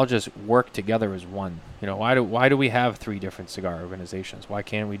they should all just work together as one. Why do we have 3 different cigar organizations? Why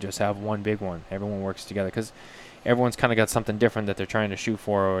can't we just have one big one? Everyone works together because everyone's kind of got something different that they're trying to shoot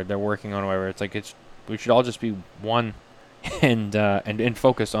for or they're working on, or whatever. It's like we should all just be one and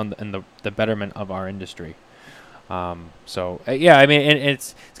focus on the betterment of our industry. Yeah, I mean, and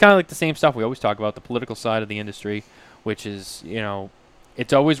it's kind of like the same stuff we always talk about, the political side of the industry, which is,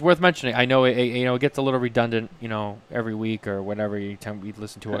 it's always worth mentioning. I know it gets a little redundant, every week or whatever time we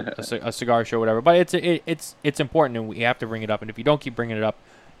listen to a cigar show, or whatever. But it's important, and we have to bring it up. And if you don't keep bringing it up,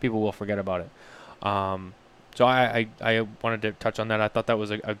 people will forget about it. So I wanted to touch on that. I thought that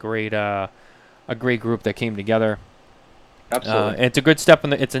was a great group that came together. Absolutely. And it's a good step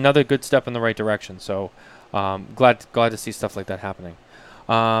it's another good step in the right direction. So glad to see stuff like that happening.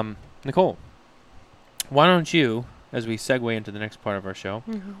 Nicole, why don't you, as we segue into the next part of our show,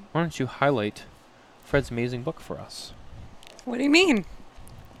 why don't you highlight Fred's amazing book for us? What do you mean?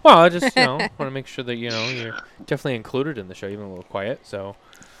 Well, I just want to make sure that you're definitely included in the show, even a little quiet. So.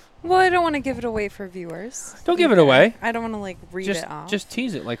 Well, I don't want to give it away for viewers. Don't give it away. I don't want to read it off. Just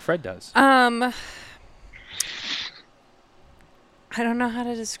tease it like Fred does. I don't know how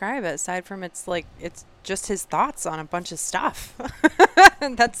to describe it aside from it's just his thoughts on a bunch of stuff.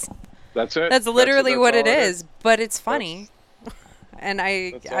 That's it. That's literally what it is, but it's funny. And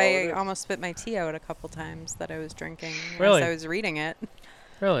I almost spit my tea out a couple times that I was drinking as I was reading it.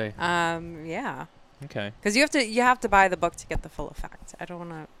 Really? Yeah. Okay. Because you have to buy the book to get the full effect. I don't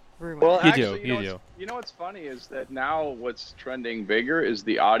want to ruin it. Well, you actually, do. You know what's funny is that now what's trending bigger is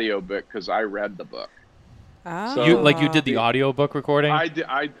the audio book, because I read the book. Oh. So, you did the audio book recording? I did.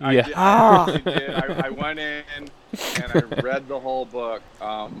 I went in and I read the whole book.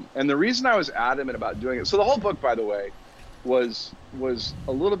 And the reason I was adamant about doing it, so the whole book, by the way, was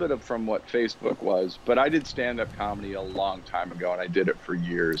a little bit from what Facebook was, but I did stand-up comedy a long time ago, and I did it for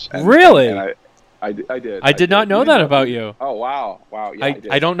years. Really? And I did. I did not know that about you. Oh, wow. Yeah, I did.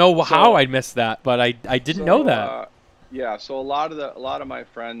 I don't know how I missed that, but I didn't know that. Yeah, so a lot of my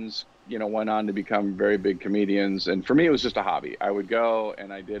friends, went on to become very big comedians, and for me it was just a hobby. I would go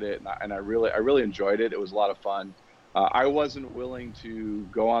and I did it, and I really enjoyed it. It was a lot of fun. I wasn't willing to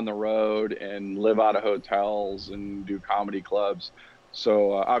go on the road and live out of hotels and do comedy clubs.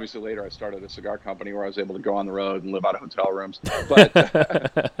 So obviously later I started a cigar company where I was able to go on the road and live out of hotel rooms. But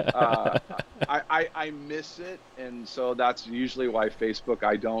I miss it, and so that's usually why Facebook.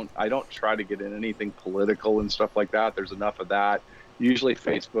 I don't try to get in anything political and stuff like that. There's enough of that. Usually,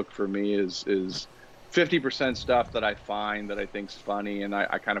 Facebook for me is 50% stuff that I find that I think's funny, and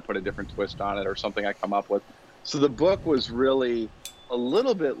I kind of put a different twist on it or something I come up with. So the book was really a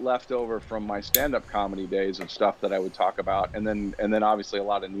little bit left over from my stand-up comedy days of stuff that I would talk about, and then obviously a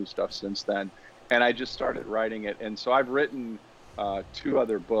lot of new stuff since then. And I just started writing it, and so I've written 2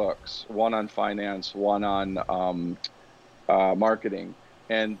 other books, one on finance, one on marketing.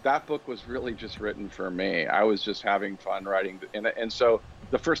 And that book was really just written for me. I was just having fun writing, and so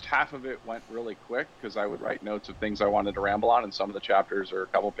the first half of it went really quick because I would write notes of things I wanted to ramble on, and some of the chapters are a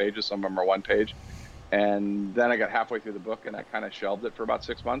couple pages, some of them are 1 page. And then I got halfway through the book and I kind of shelved it for about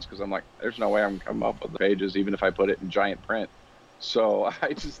 6 months because I'm like, there's no way I'm gonna come up with the pages, even if I put it in giant print. So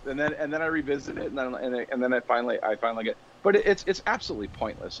I just and then I revisit it, and then I finally get. But it's absolutely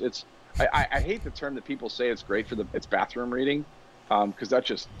pointless. I hate the term that people say it's great for it's bathroom reading, because I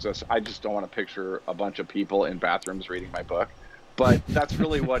just don't want to picture a bunch of people in bathrooms reading my book. But that's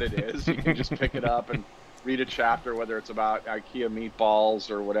really what it is. You can just pick it up and read a chapter, whether it's about IKEA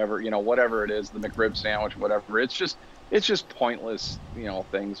meatballs or whatever, whatever it is, the McRib sandwich, whatever. It's just pointless,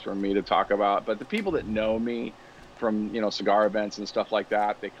 things for me to talk about. But the people that know me from, cigar events and stuff like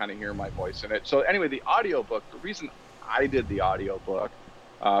that, they kind of hear my voice in it. So anyway, the audiobook, the reason I did the audiobook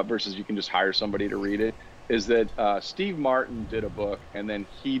versus you can just hire somebody to read it, is that Steve Martin did a book and then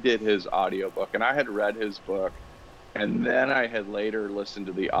he did his audiobook, and I had read his book and then I had later listened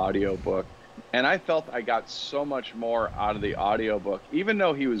to the audiobook, and I felt I got so much more out of the audiobook. Even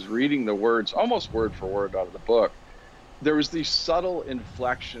though he was reading the words almost word for word out of the book, there was these subtle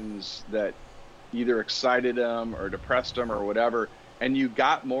inflections that either excited him or depressed him or whatever, and you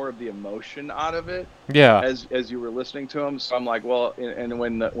got more of the emotion out of it as you were listening to him. So I'm like, well, and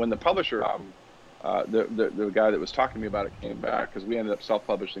when the publisher, the guy that was talking to me about it came back, because we ended up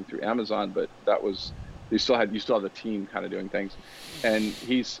self-publishing through Amazon, but that was, you still have the team kind of doing things, and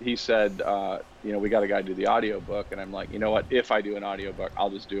he said, we got a guy to do the audiobook, and I'm like, you know what, if I do an audiobook, I'll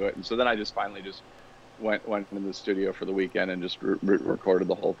just do it. And so then I just finally just went into the studio for the weekend and just recorded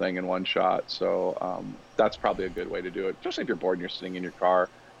the whole thing in one shot. So that's probably a good way to do it, especially if you're bored and you're sitting in your car.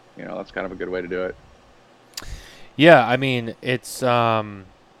 That's kind of a good way to do it. Yeah, I mean, it's I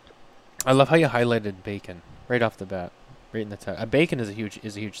love how you highlighted bacon right off the bat, right in the title. Bacon is a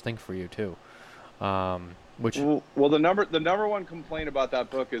huge thing for you too. Which well, the number one complaint about that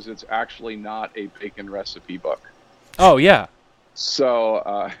book is it's actually not a bacon recipe book. Oh yeah.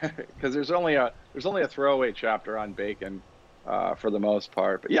 So because there's only a throwaway chapter on bacon for the most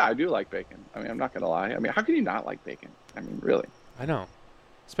part. But yeah, I do like bacon. I mean, I'm not gonna lie. I mean, how can you not like bacon? I mean, really. I know,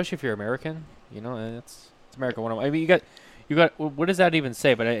 especially if you're American. It's American 101. I mean, you got what does that even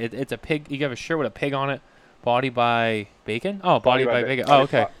say? But it's a pig. You have a shirt with a pig on it. Body by bacon? Oh, body by bacon. Oh,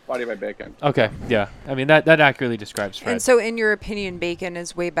 okay. Body by bacon. Okay, yeah. I mean, that accurately describes Fred. And so, in your opinion, bacon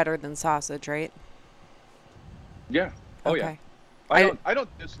is way better than sausage, right? Yeah. Oh, okay. Yeah. I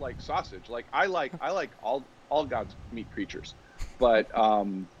don't dislike sausage. Like I like all God's meat creatures, but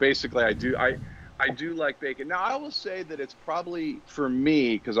basically I do like bacon. Now I will say that it's probably for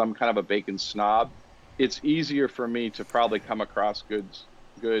me, because I'm kind of a bacon snob, it's easier for me to probably come across good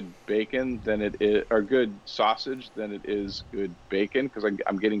bacon than it is, or good sausage than it is good bacon, because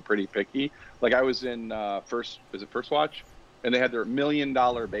I'm getting pretty picky. Like I was in First Watch, and they had their $1 million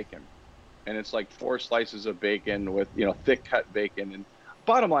bacon, and it's like 4 slices of bacon with thick cut bacon. And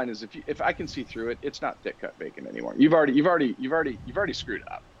bottom line is, if I can see through it, it's not thick cut bacon anymore. You've already screwed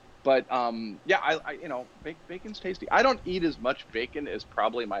it up. But yeah, bacon's tasty. I don't eat as much bacon as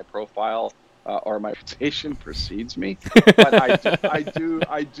probably my profile or my reputation precedes me, but I do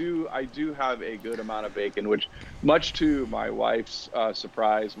have a good amount of bacon, which, much to my wife's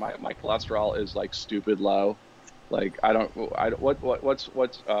surprise, my cholesterol is like stupid low. Like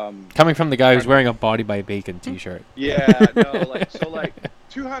what's coming from the guy who's wearing a Body by Bacon T-shirt. Yeah, no, like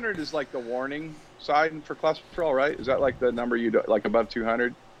 200 is like the warning sign for cholesterol, right? Is that like the number you do, like above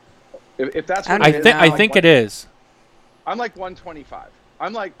 200? If that's what I think it is. I'm like 125.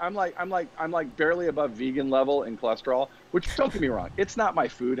 I'm like barely above vegan level in cholesterol, which, don't get me wrong, it's not my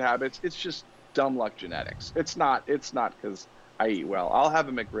food habits. It's just dumb luck genetics. It's not because I eat well. I'll have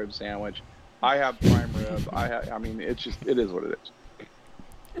a McRib sandwich. I have prime rib. It is what it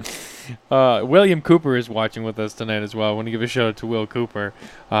is. William Cooper is watching with us tonight as well. I want to give a shout out to Will Cooper,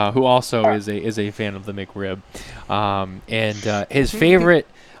 who also is a fan of the McRib, and his favorite.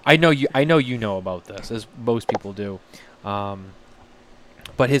 I know you know about this, as most people do.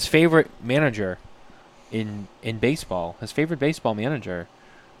 But his favorite manager in baseball, his favorite baseball manager,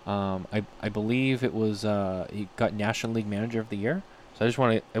 I believe it was he got National League Manager of the Year. So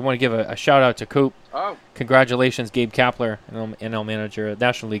I want to give a shout out to Coop. Oh, congratulations, Gabe Kapler, NL Manager,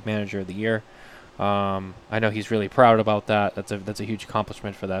 National League Manager of the Year. I know he's really proud about that. That's a huge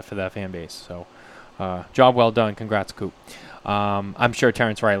accomplishment for that fan base. So, job well done. Congrats, Coop. I'm sure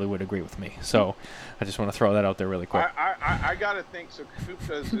Terrence Riley would agree with me. So, I just want to throw that out there really quick. I got to think. So Coop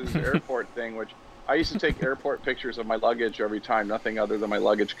does his airport thing, which I used to take airport pictures of my luggage every time, nothing other than my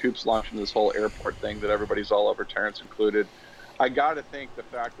luggage. Coop's launching this whole airport thing that everybody's all over, Terrence included. I got to think the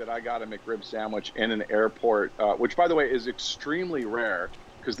fact that I got a McRib sandwich in an airport, which, by the way, is extremely rare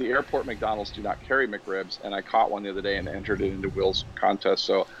because the airport McDonald's do not carry McRibs, and I caught one the other day and entered it into Will's contest.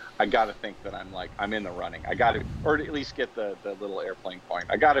 So I got to think that I'm in the running. I got to, or at least get the little airplane point.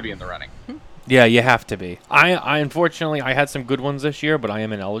 I got to be in the running. Yeah, you have to be. I unfortunately, I had some good ones this year, but I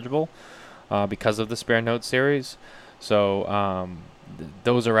am ineligible because of the Spare Note series. So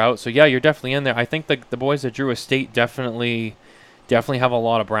those are out. So, yeah, you're definitely in there. I think the boys at Drew Estate definitely have a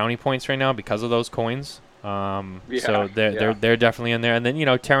lot of brownie points right now because of those coins. So they're definitely in there. And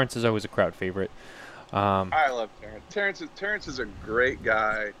then, Terrence is always a crowd favorite. I love Terrence. Terrence is a great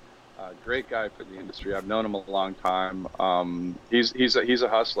guy. Great guy for the industry. I've known him a long time. He's a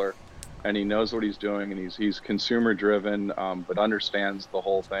hustler, and he knows what he's doing, and he's consumer driven, but understands the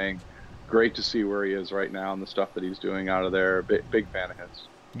whole thing. Great to see where he is right now and the stuff that he's doing out of there. Big fan of his.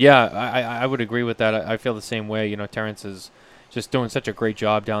 Yeah, I would agree with that. I feel the same way. Terrence is just doing such a great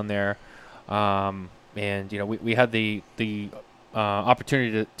job down there. And we had the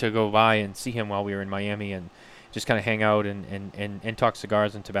opportunity to go by and see him while we were in Miami and just kind of hang out and talk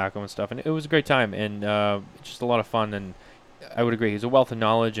cigars and tobacco and stuff. And it was a great time and just a lot of fun. And I would agree. He's a wealth of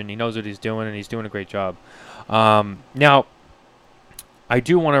knowledge and he knows what he's doing and he's doing a great job. Now, I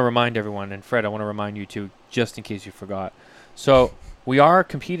do want to remind everyone, and Fred, I want to remind you too, just in case you forgot. So we are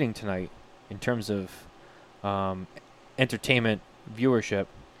competing tonight in terms of entertainment viewership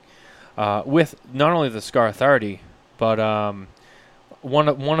with not only the Cigar Authority, but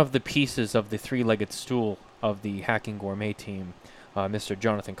one of the pieces of the three-legged stool of the Hacking Gourmet team, Mr.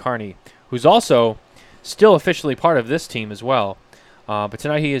 Jonathan Carney, who's also still officially part of this team as well. But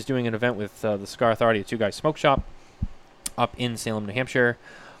tonight he is doing an event with the Cigar Authority at Two Guys Smoke Shop up in Salem, New Hampshire,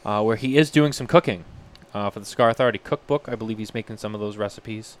 where he is doing some cooking for the Cigar Authority cookbook. I believe he's making some of those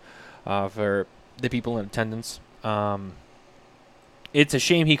recipes for the people in attendance. It's a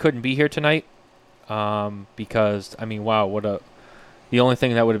shame he couldn't be here tonight because, wow, the only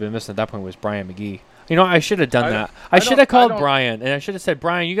thing that would have been missing at that point was Brian McGee. I should have done that. I should have called Brian, and I should have said,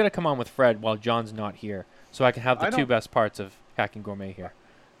 Brian, you got to come on with Fred while John's not here so I can have the two best parts of Hacking Gourmet here.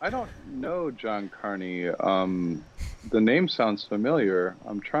 I don't know John Carney. The name sounds familiar.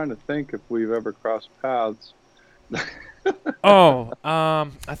 I'm trying to think if we've ever crossed paths. I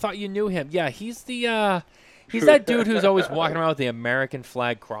thought you knew him. Yeah, he's that dude who's always walking around with the American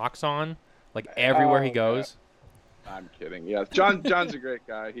flag Crocs on, like everywhere he goes. I'm kidding. Yeah, John's a great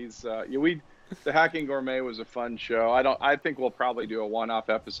guy. He's the Hacking Gourmet was a fun show. I think we'll probably do a one-off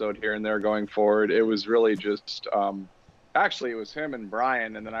episode here and there going forward. It was really just actually it was him and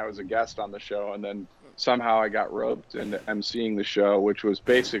Brian, and then I was a guest on the show, and then somehow I got roped into emceeing the show, which was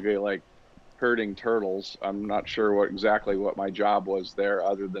basically like herding turtles. I'm not sure exactly what my job was there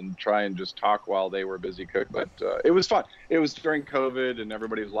other than try and just talk while they were busy cooking. But it was fun. It was during COVID and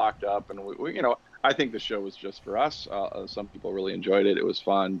everybody was locked up, and we I think the show was just for us. Some people really enjoyed it. It was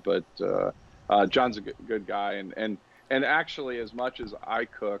fun, but John's a good guy, and actually as much as I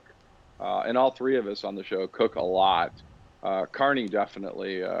cook, and all three of us on the show cook a lot. Carney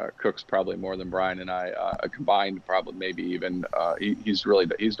definitely cooks probably more than Brian and I combined, probably maybe even. He's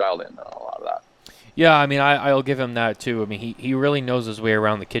dialed in on a lot of that. Yeah, I'll give him that too. He really knows his way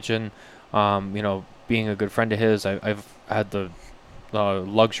around the kitchen. Being a good friend of his, I've had the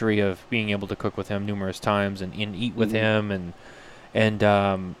luxury of being able to cook with him numerous times and eat with him and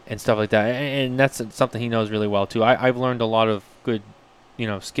stuff like that. And that's something he knows really well too. I've learned a lot of good,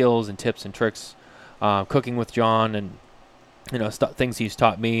 skills and tips and tricks cooking with John and. Things he's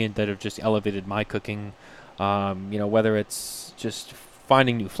taught me and that have just elevated my cooking. Whether it's just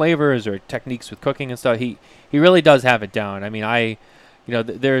finding new flavors or techniques with cooking and stuff, he really does have it down.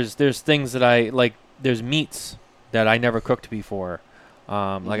 There's things that I like. There's meats that I never cooked before.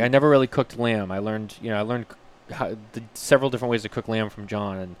 Like I never really cooked lamb. I learned several different ways to cook lamb from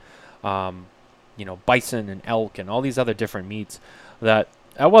John, and bison and elk and all these other different meats that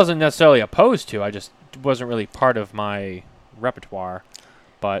I wasn't necessarily opposed to. I just wasn't really part of my repertoire.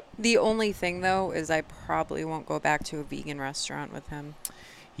 But the only thing though is I probably won't go back to a vegan restaurant with him.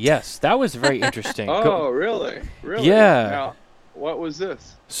 Yes, that was very interesting. Oh, really? Yeah. What was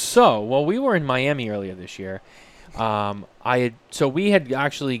this? So, well, we were in Miami earlier this year. We had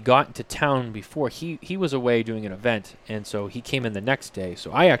actually gotten to town before he was away doing an event, and so he came in the next day.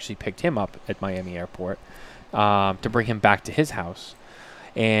 So I actually picked him up at Miami Airport to bring him back to his house.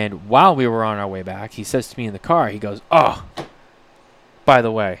 And while we were on our way back, he says to me in the car, he goes, "Oh, by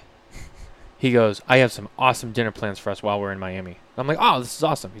the way," he goes, "I have some awesome dinner plans for us while we're in Miami." I'm like, "Oh, this is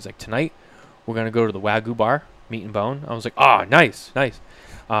awesome." He's like, "Tonight we're gonna go to the Wagyu bar, Meat and Bone." I was like, "Oh, nice." I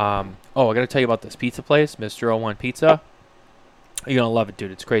got to tell you about this pizza place, Mr. 01 Pizza. You're going to love it,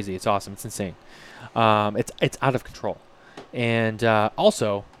 dude. It's crazy. It's awesome. It's insane. It's out of control. And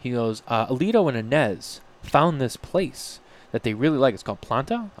also, he goes, Alito and Inez found this place that they really like. It's called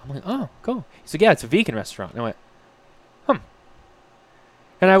Planta. I'm like, "Oh, cool." He's like, "Yeah, it's a vegan restaurant." And I went,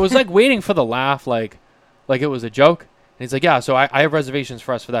 And I was like waiting for the laugh, like it was a joke. And he's like, "Yeah, so I have reservations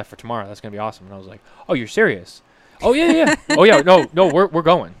for us for that for tomorrow. That's going to be awesome." And I was like, "Oh, you're serious?" "Oh, yeah. Oh, yeah, no, we're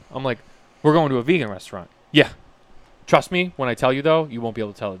going." I'm like, "We're going to a vegan restaurant." "Yeah. Trust me, when I tell you, though, you won't be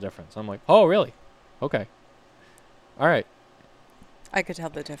able to tell the difference." I'm like, "Oh, really? Okay. All right." I could tell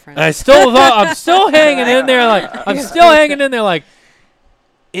the difference. And I'm still hanging in there like,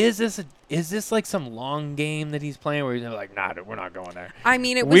 is this like some long game that he's playing where he's like, "Nah, dude, we're not going there." I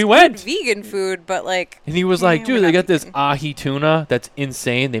mean, it was good vegan food, but like... And he was like, "Dude, they got this ahi tuna that's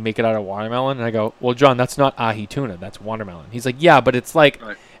insane. They make it out of watermelon." And I go, "Well, John, that's not ahi tuna. That's watermelon." He's like, "Yeah, but it's like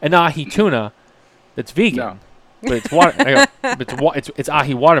an ahi tuna that's vegan." No. But it's water. I go, it's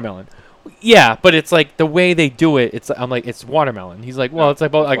ahi watermelon." "Yeah, but it's like the way they do it. I'm like, "It's watermelon." He's like, "Well, it's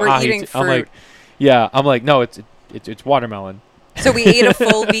like we're ahi." Eating fruit. I'm like, "Yeah." I'm like, "No, it's watermelon." So we ate a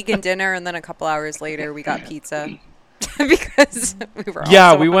full vegan dinner, and then a couple hours later, we got pizza because we were.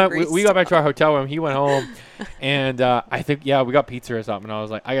 Yeah, we went. We got back to our hotel room. He went home, and I think we got pizza or something. And I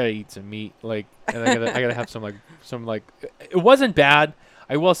was like, "I gotta eat some meat. Like, and I gotta have some. It wasn't bad.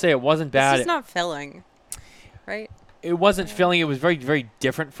 I will say it wasn't bad. It's just not filling, right? It wasn't filling. It was very, very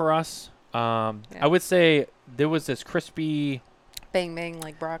different for us. I would say there was this crispy bang bang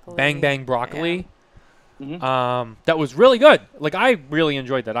broccoli. Bang bang broccoli. Yeah. Mm-hmm. That was really good. Like, I really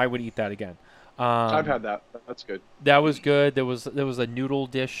enjoyed that. I would eat that again. I've had that. That's good. That was good. There was a noodle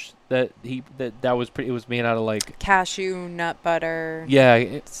dish that was pretty. It was made out of like cashew nut butter. Yeah,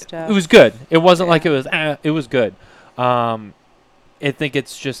 it was good. It wasn't like it was. It was good. I think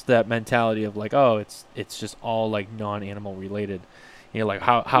it's just that mentality of like, oh, it's just all like non-animal related. You're like,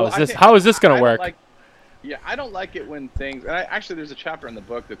 how is this gonna work? I don't like it when things. And actually, there's a chapter in the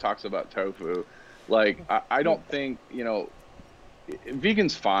book that talks about tofu. Like, I don't think,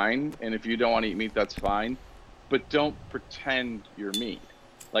 vegan's fine, and if you don't want to eat meat, that's fine, but don't pretend you're meat.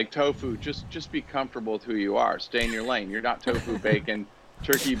 Like tofu, just be comfortable with who you are. Stay in your lane. You're not tofu bacon.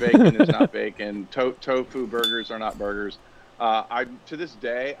 Turkey bacon is not bacon. Tofu burgers are not burgers. To this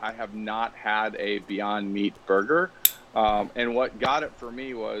day, I have not had a Beyond Meat burger. And what got it for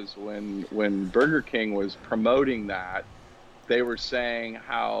me was when Burger King was promoting that, they were saying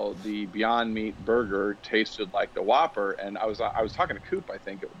how the Beyond Meat burger tasted like the Whopper. And I was talking to Coop, I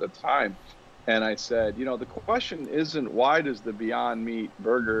think, at the time. And I said, the question isn't why does the Beyond Meat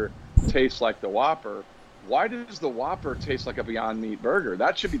burger taste like the Whopper? Why does the Whopper taste like a Beyond Meat burger?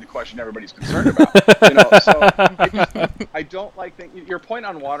 That should be the question everybody's concerned about. So I don't like your point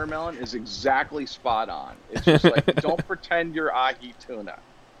on watermelon is exactly spot on. It's just like, don't pretend you're ahi tuna.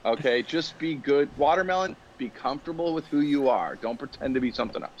 Okay, just be good. Watermelon, be comfortable with who you are. Don't pretend to be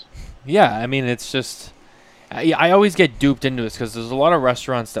something else. Yeah, I mean, it's just... I always get duped into this because there's a lot of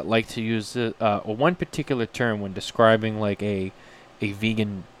restaurants that like to use one particular term when describing like a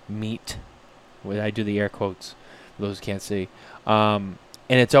vegan meat. I do the air quotes for those who can't see. And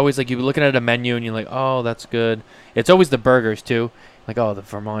it's always like you're looking at a menu and you're like, oh, that's good. It's always the burgers too. Like, oh, the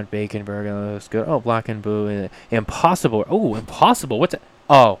Vermont bacon burger, that's good. Oh, Black and Blue. Impossible. Oh, Impossible. What's it?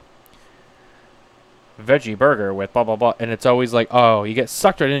 Oh, veggie burger with blah, blah, blah. And it's always like, oh, you get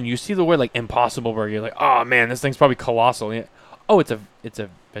sucked right in. You see the word like Impossible burger. You're like, oh, man, this thing's probably colossal. Oh, it's a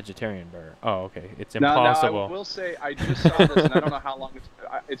vegetarian burger. Oh, okay. It's Impossible. Now, I will say I just saw this, and I don't know how long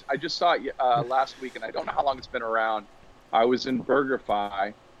I just saw it last week, and I don't know how long it's been around. I was in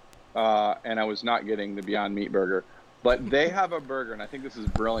BurgerFi, and I was not getting the Beyond Meat burger. But they have a burger, and I think this is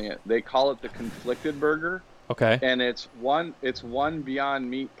brilliant. They call it the Conflicted Burger. Okay. And it's one Beyond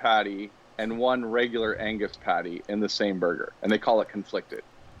Meat patty and one regular Angus patty in the same burger, and they call it Conflicted.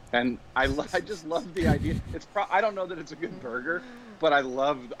 And I just love the idea. I don't know that it's a good burger, but I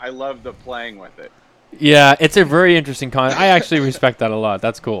love the playing with it. Yeah, it's a very interesting I actually respect that a lot.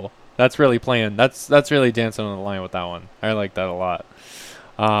 That's cool. That's really playing. That's really dancing on the line with that one. I like that a lot.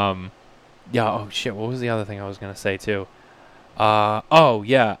 Yeah. Oh shit. What was the other thing I was gonna say too? Oh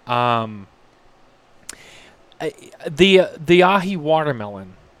yeah. The ahi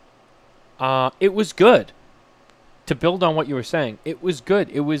watermelon. It was good. To build on what you were saying, it was good.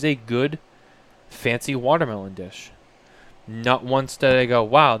 It was a good, fancy watermelon dish. Not once did I go,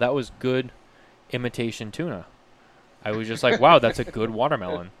 wow, that was good imitation tuna. I was just like, wow, that's a good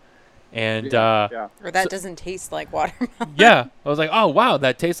watermelon. And or that doesn't taste like watermelon. Yeah, I was like, oh wow,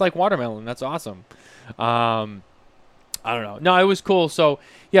 that tastes like watermelon. That's awesome. I don't know. No, it was cool. So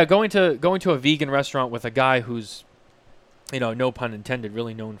yeah, going to a vegan restaurant with a guy who's, no pun intended,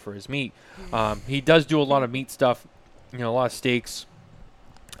 really known for his meat. He does do a lot of meat stuff, a lot of steaks,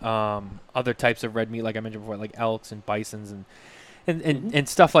 other types of red meat, like I mentioned before, like elks and bisons and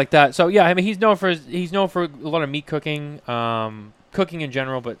stuff like that. So yeah, I mean, he's known for a lot of meat cooking, cooking in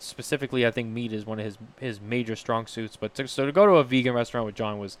general, but specifically, I think meat is one of his major strong suits. But to go to a vegan restaurant with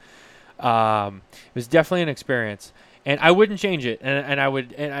John was definitely an experience. And I wouldn't change it, and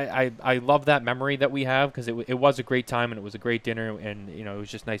I love that memory that we have because it was a great time and it was a great dinner, and it was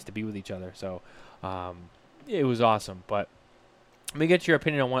just nice to be with each other. So it was awesome. But let me get your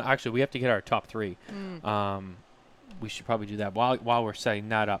opinion on one. Actually, we have to get our top three. We should probably do that while we're setting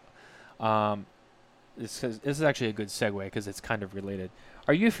that up. This is actually a good segue because it's kind of related.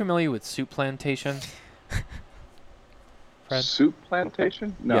 Are you familiar with Soup Plantation? Fred? Soup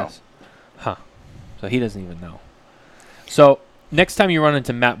Plantation? No. Yes. Huh. So he doesn't even know. So next time you run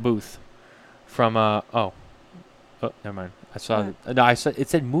into Matt Booth from never mind. I saw it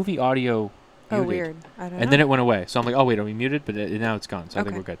said movie audio muted. Oh, weird. I don't know. And then it went away. So I'm like, oh wait, are we muted? But now it's gone. So I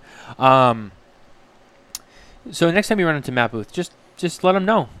think we're good. So next time you run into Matt Booth, just let him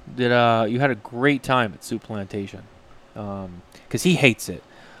know that you had a great time at Soup Plantation, because he hates it.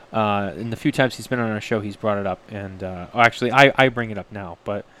 And the few times he's been on our show, he's brought it up, and actually I bring it up now,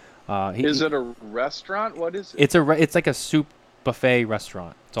 but. Is it a restaurant? What is it? It's like a soup buffet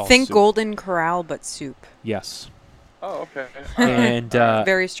restaurant. It's all Think soup. Golden Corral, but soup. Yes. Oh, okay. And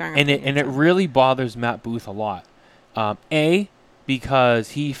very strong. And it really bothers Matt Booth a lot. Because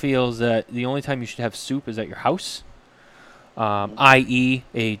he feels that the only time you should have soup is at your house, i.e.,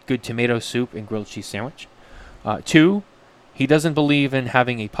 a good tomato soup and grilled cheese sandwich. 2, he doesn't believe in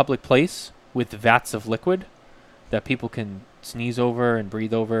having a public place with vats of liquid that people can sneeze over and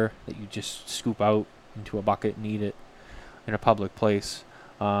breathe over, that you just scoop out into a bucket and eat it in a public place.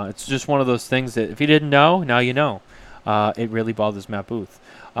 It's just one of those things that if you didn't know, now you know. It really bothers Matt Booth.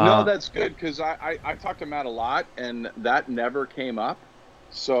 No, that's good, because I talked to Matt a lot, and that never came up.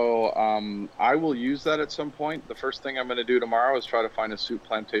 So I will use that at some point. The first thing I'm going to do tomorrow is try to find a Soup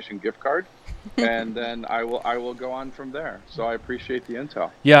Plantation gift card, and then I will go on from there. So I appreciate the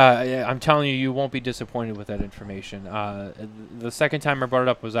intel. Yeah, I'm telling you, you won't be disappointed with that information. The second time I brought it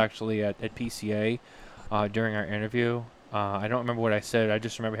up was actually at PCA during our interview. I don't remember what I said. I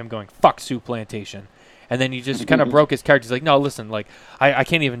just remember him going, "Fuck Soup Plantation." And then he just kind of broke his character. He's like, no, listen, like, I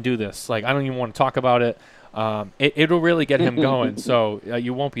can't even do this. Like, I don't even want to talk about it. It'll really get him going, so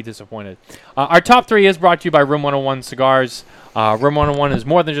you won't be disappointed. Our top 3 is brought to you by Room 101 Cigars. Room 101 is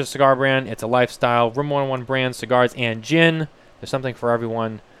more than just a cigar brand. It's a lifestyle. Room 101 brand, cigars, and gin. There's something for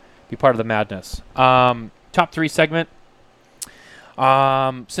everyone. Be part of the madness. Top 3 segment.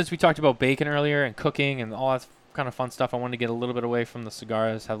 Since we talked about bacon earlier and cooking and all that kind of fun stuff, I wanted to get a little bit away from the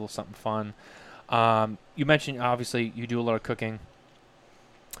cigars, have a little something fun. You mentioned, obviously, you do a lot of cooking.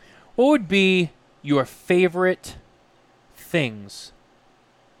 What would be your favorite things,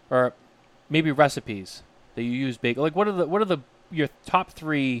 or maybe recipes that you use bacon? Like, what are your top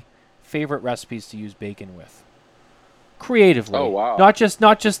 3 favorite recipes to use bacon with? Creatively. Oh, wow. Not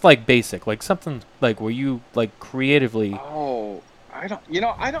just like basic, like something like where you like creatively. Oh, I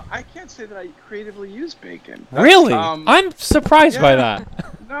can't say that I creatively use bacon. Really? I'm surprised by that.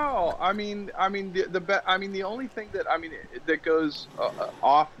 No, I mean the only thing that that goes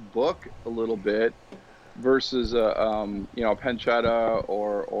off book a little bit versus pancetta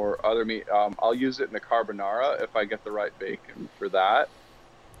or other meat. I'll use it in a carbonara if I get the right bacon for that.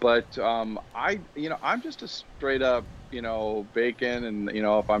 But I'm just a straight up bacon, and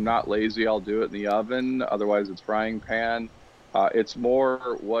if I'm not lazy, I'll do it in the oven. Otherwise, it's frying pan. It's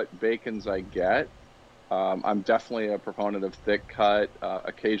more what bacons I get. I'm definitely a proponent of thick cut.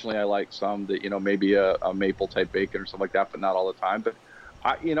 Occasionally I like some that, maybe a maple type bacon or something like that, but not all the time. But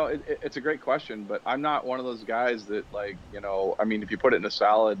it's a great question, but I'm not one of those guys that if you put it in a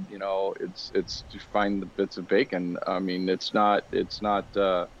salad, it's just find the bits of bacon. I mean, it's not,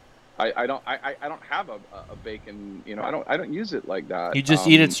 I don't have a bacon, I don't use it like that. You just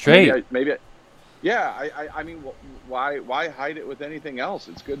eat it straight. Maybe I mean, why hide it with anything else?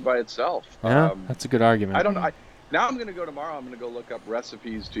 It's good by itself. Yeah, that's a good argument. I don't know. Now I'm going to go tomorrow. I'm going to go look up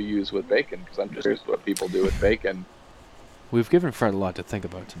recipes to use with bacon because I'm just curious what people do with bacon. We've given Fred a lot to think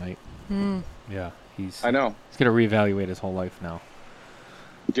about tonight. Yeah, I know. He's going to reevaluate his whole life now.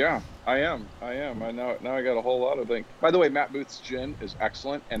 Yeah, I am. Now I got a whole lot of things. By the way, Matt Booth's gin is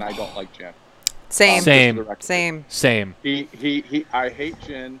excellent, and I don't like gin. Same. I hate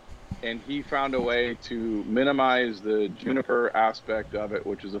gin, and he found a way to minimize the juniper aspect of it,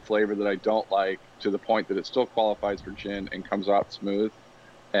 which is a flavor that I don't like, to the point that it still qualifies for gin and comes out smooth,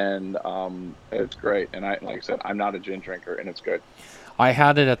 and it's great. And like I said, I'm not a gin drinker, and it's good. I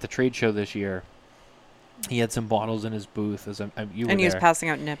had it at the trade show this year. He had some bottles in his booth as you were and he was there. passing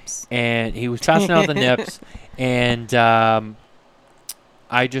out nips. And he was passing out the nips, and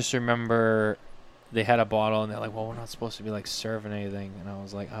I just remember they had a bottle, and they're like, "Well, we're not supposed to be like serving anything," and I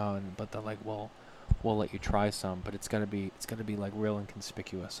was like, "Oh," but they're like, "Well, we'll let you try some, but it's gonna be like real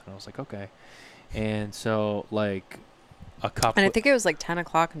inconspicuous," and I was like, "Okay," and so like a cup. And I think it was like 10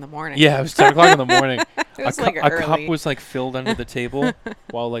 o'clock in the morning. Yeah, it was 10 o'clock in the morning. It was a cup was like filled under the table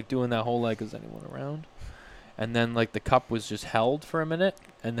while like doing that whole like, is anyone around? And then like the cup was just held for a minute,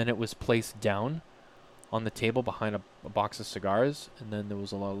 and then it was placed down on the table behind a box of cigars, and then there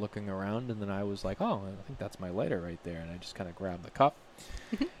was a lot of looking around, and then I was like, oh, I think that's my lighter right there, and I just kind of grabbed the cup,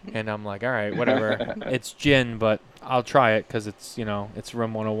 and I'm like, all right, whatever, it's gin, but I'll try it because it's, you know, it's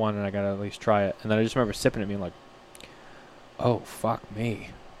Rum 101, and I gotta at least try it. And then I just remember sipping it and being like, oh, fuck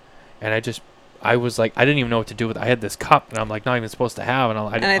me. And I was like, I didn't even know what to do with it. I had this cup, and I'm like, not even supposed to have,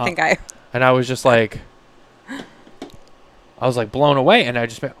 and I was just like, I was like blown away, and I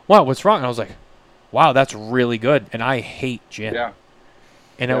just went, wow, what's wrong? And I was like, wow, that's really good, and I hate gin. Yeah.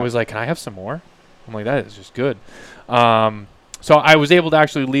 And it was like, can I have some more? I'm like, that is just good. So I was able to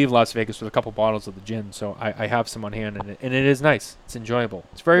actually leave Las Vegas with a couple bottles of the gin, so I have some on hand, and it is nice. It's enjoyable.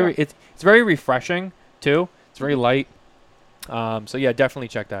 It's very it's very refreshing too. It's very light. So yeah, definitely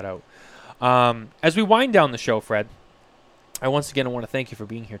check that out. As we wind down the show, Fred, I once again want to thank you for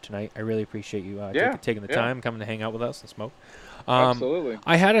being here tonight. I really appreciate you taking the time, coming to hang out with us and smoke. Absolutely.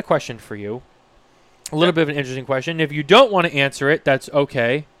 I had a question for you. A little bit of an interesting question. If you don't want to answer it, that's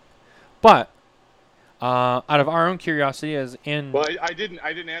okay. But out of our own curiosity, well, I didn't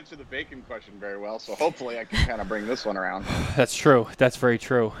answer the bacon question very well, so hopefully I can kind of bring this one around. That's true. That's very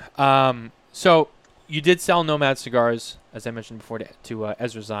true. So you did sell Nomad cigars, as I mentioned before, to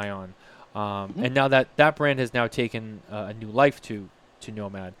Ezra Zion. And now that brand has now taken a new life to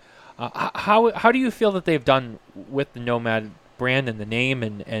Nomad. How do you feel that they've done with the Nomad brand and the name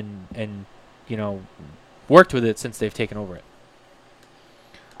and you know, worked with it since they've taken over it?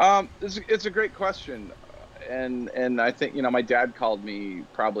 It's a great question, and I think, you know, my dad called me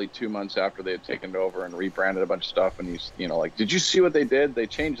probably 2 months after they had taken it over and rebranded a bunch of stuff, and he's, you know, like, did you see what they did? They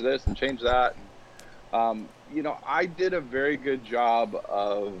changed this and changed that. And, you know, I did a very good job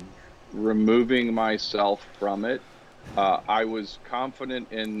of removing myself from it. I was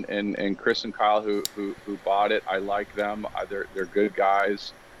confident in Chris and Kyle who bought it. I like them. They're good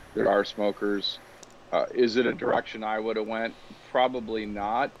guys. There are smokers. Is it a direction I would have went? Probably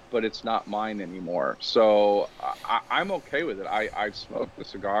not, but it's not mine anymore. So I'm okay with it. I've smoked the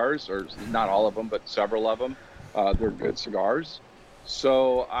cigars, or not all of them, but several of them. They're good cigars.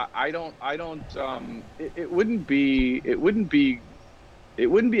 So I don't. It wouldn't be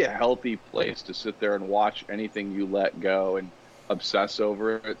a healthy place to sit there and watch anything you let go and obsess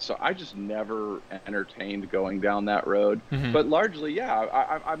over it. So I just never entertained going down that road. Mm-hmm. But largely,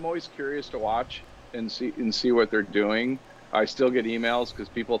 I'm always curious to watch and see what they're doing. I still get emails because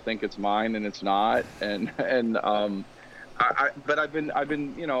people think it's mine and it's not. But I've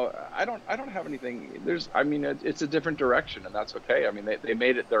been, you know, I don't have anything. It's a different direction, and that's okay. I mean, they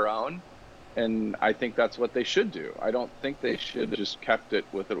made it their own, and I think that's what they should do. I don't think they should have just kept it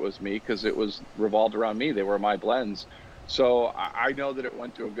with it was me, because it was revolved around me. They were my blends. So I know that it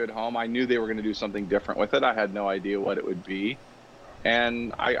went to a good home. I knew they were going to do something different with it. I had no idea what it would be.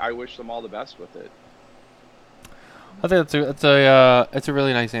 And I wish them all the best with it. I think it's a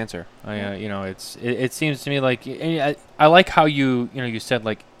really nice answer. You know, it seems to me like I like how you said,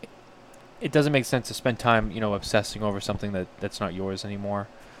 like, it doesn't make sense to spend time, you know, obsessing over something that's not yours anymore.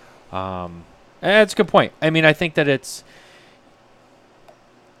 And that's a good point. I mean, I think that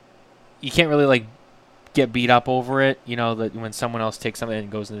you can't really like get beat up over it, you know, that when someone else takes something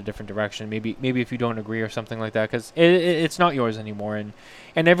and goes in a different direction, maybe if you don't agree or something like that, because it's not yours anymore, and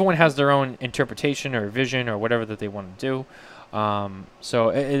everyone has their own interpretation or vision or whatever that they want to do. So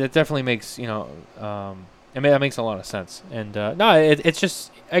it definitely makes, you know, that makes a lot of sense. And it's just,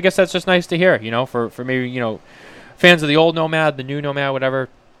 I guess that's just nice to hear, you know, for maybe, you know, fans of the old Nomad, the new Nomad, whatever.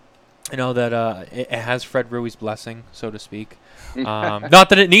 I know that it has Fred Rewey's blessing, so to speak. Not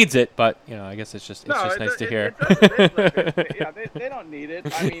that it needs it, but I guess it's just nice to hear. They don't need it.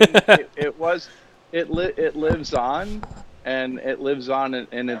 I mean, it lives on, and it lives on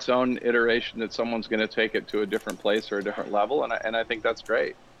in its own iteration that someone's going to take it to a different place or a different level, and I think that's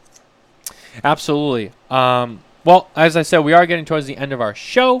great. Absolutely. Well, as I said, we are getting towards the end of our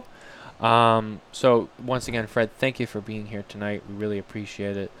show. So once again, Fred, thank you for being here tonight. We really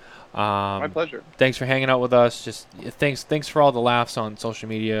appreciate it. My pleasure. Thanks for hanging out with us. Just thanks for all the laughs on social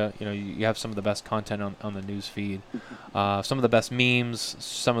media. You have some of the best content on the news feed, some of the best memes,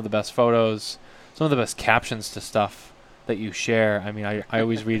 some of the best photos, some of the best captions to stuff that you share. I mean, I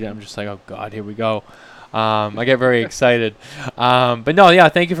always read it. I'm just like, oh God, here we go. I get very excited. But no, yeah,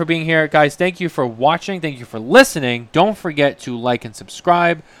 thank you for being here, guys. Thank you for watching. Thank you for listening. Don't forget to like and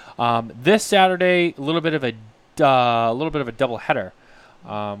subscribe. This Saturday, a little bit of a double header.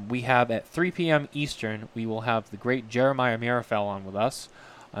 We have at 3 p.m. Eastern, we will have the great Jeremiah Mirafel on with us,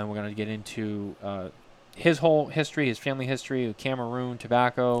 and we're going to get into his whole history, his family history, Cameroon,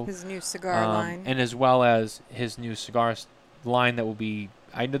 tobacco, his new cigar line, and as well as his new cigar line that will be.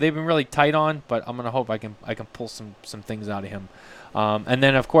 I know they've been really tight on, but I'm gonna hope I can pull some things out of him. And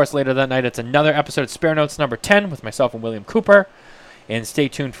then of course later that night it's another episode of Spare Notes number 10 with myself and William Cooper, and stay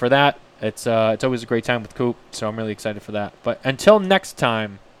tuned for that. It's always a great time with Coop, so I'm really excited for that. But until next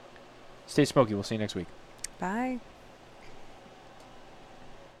time, stay smoky. We'll see you next week. Bye.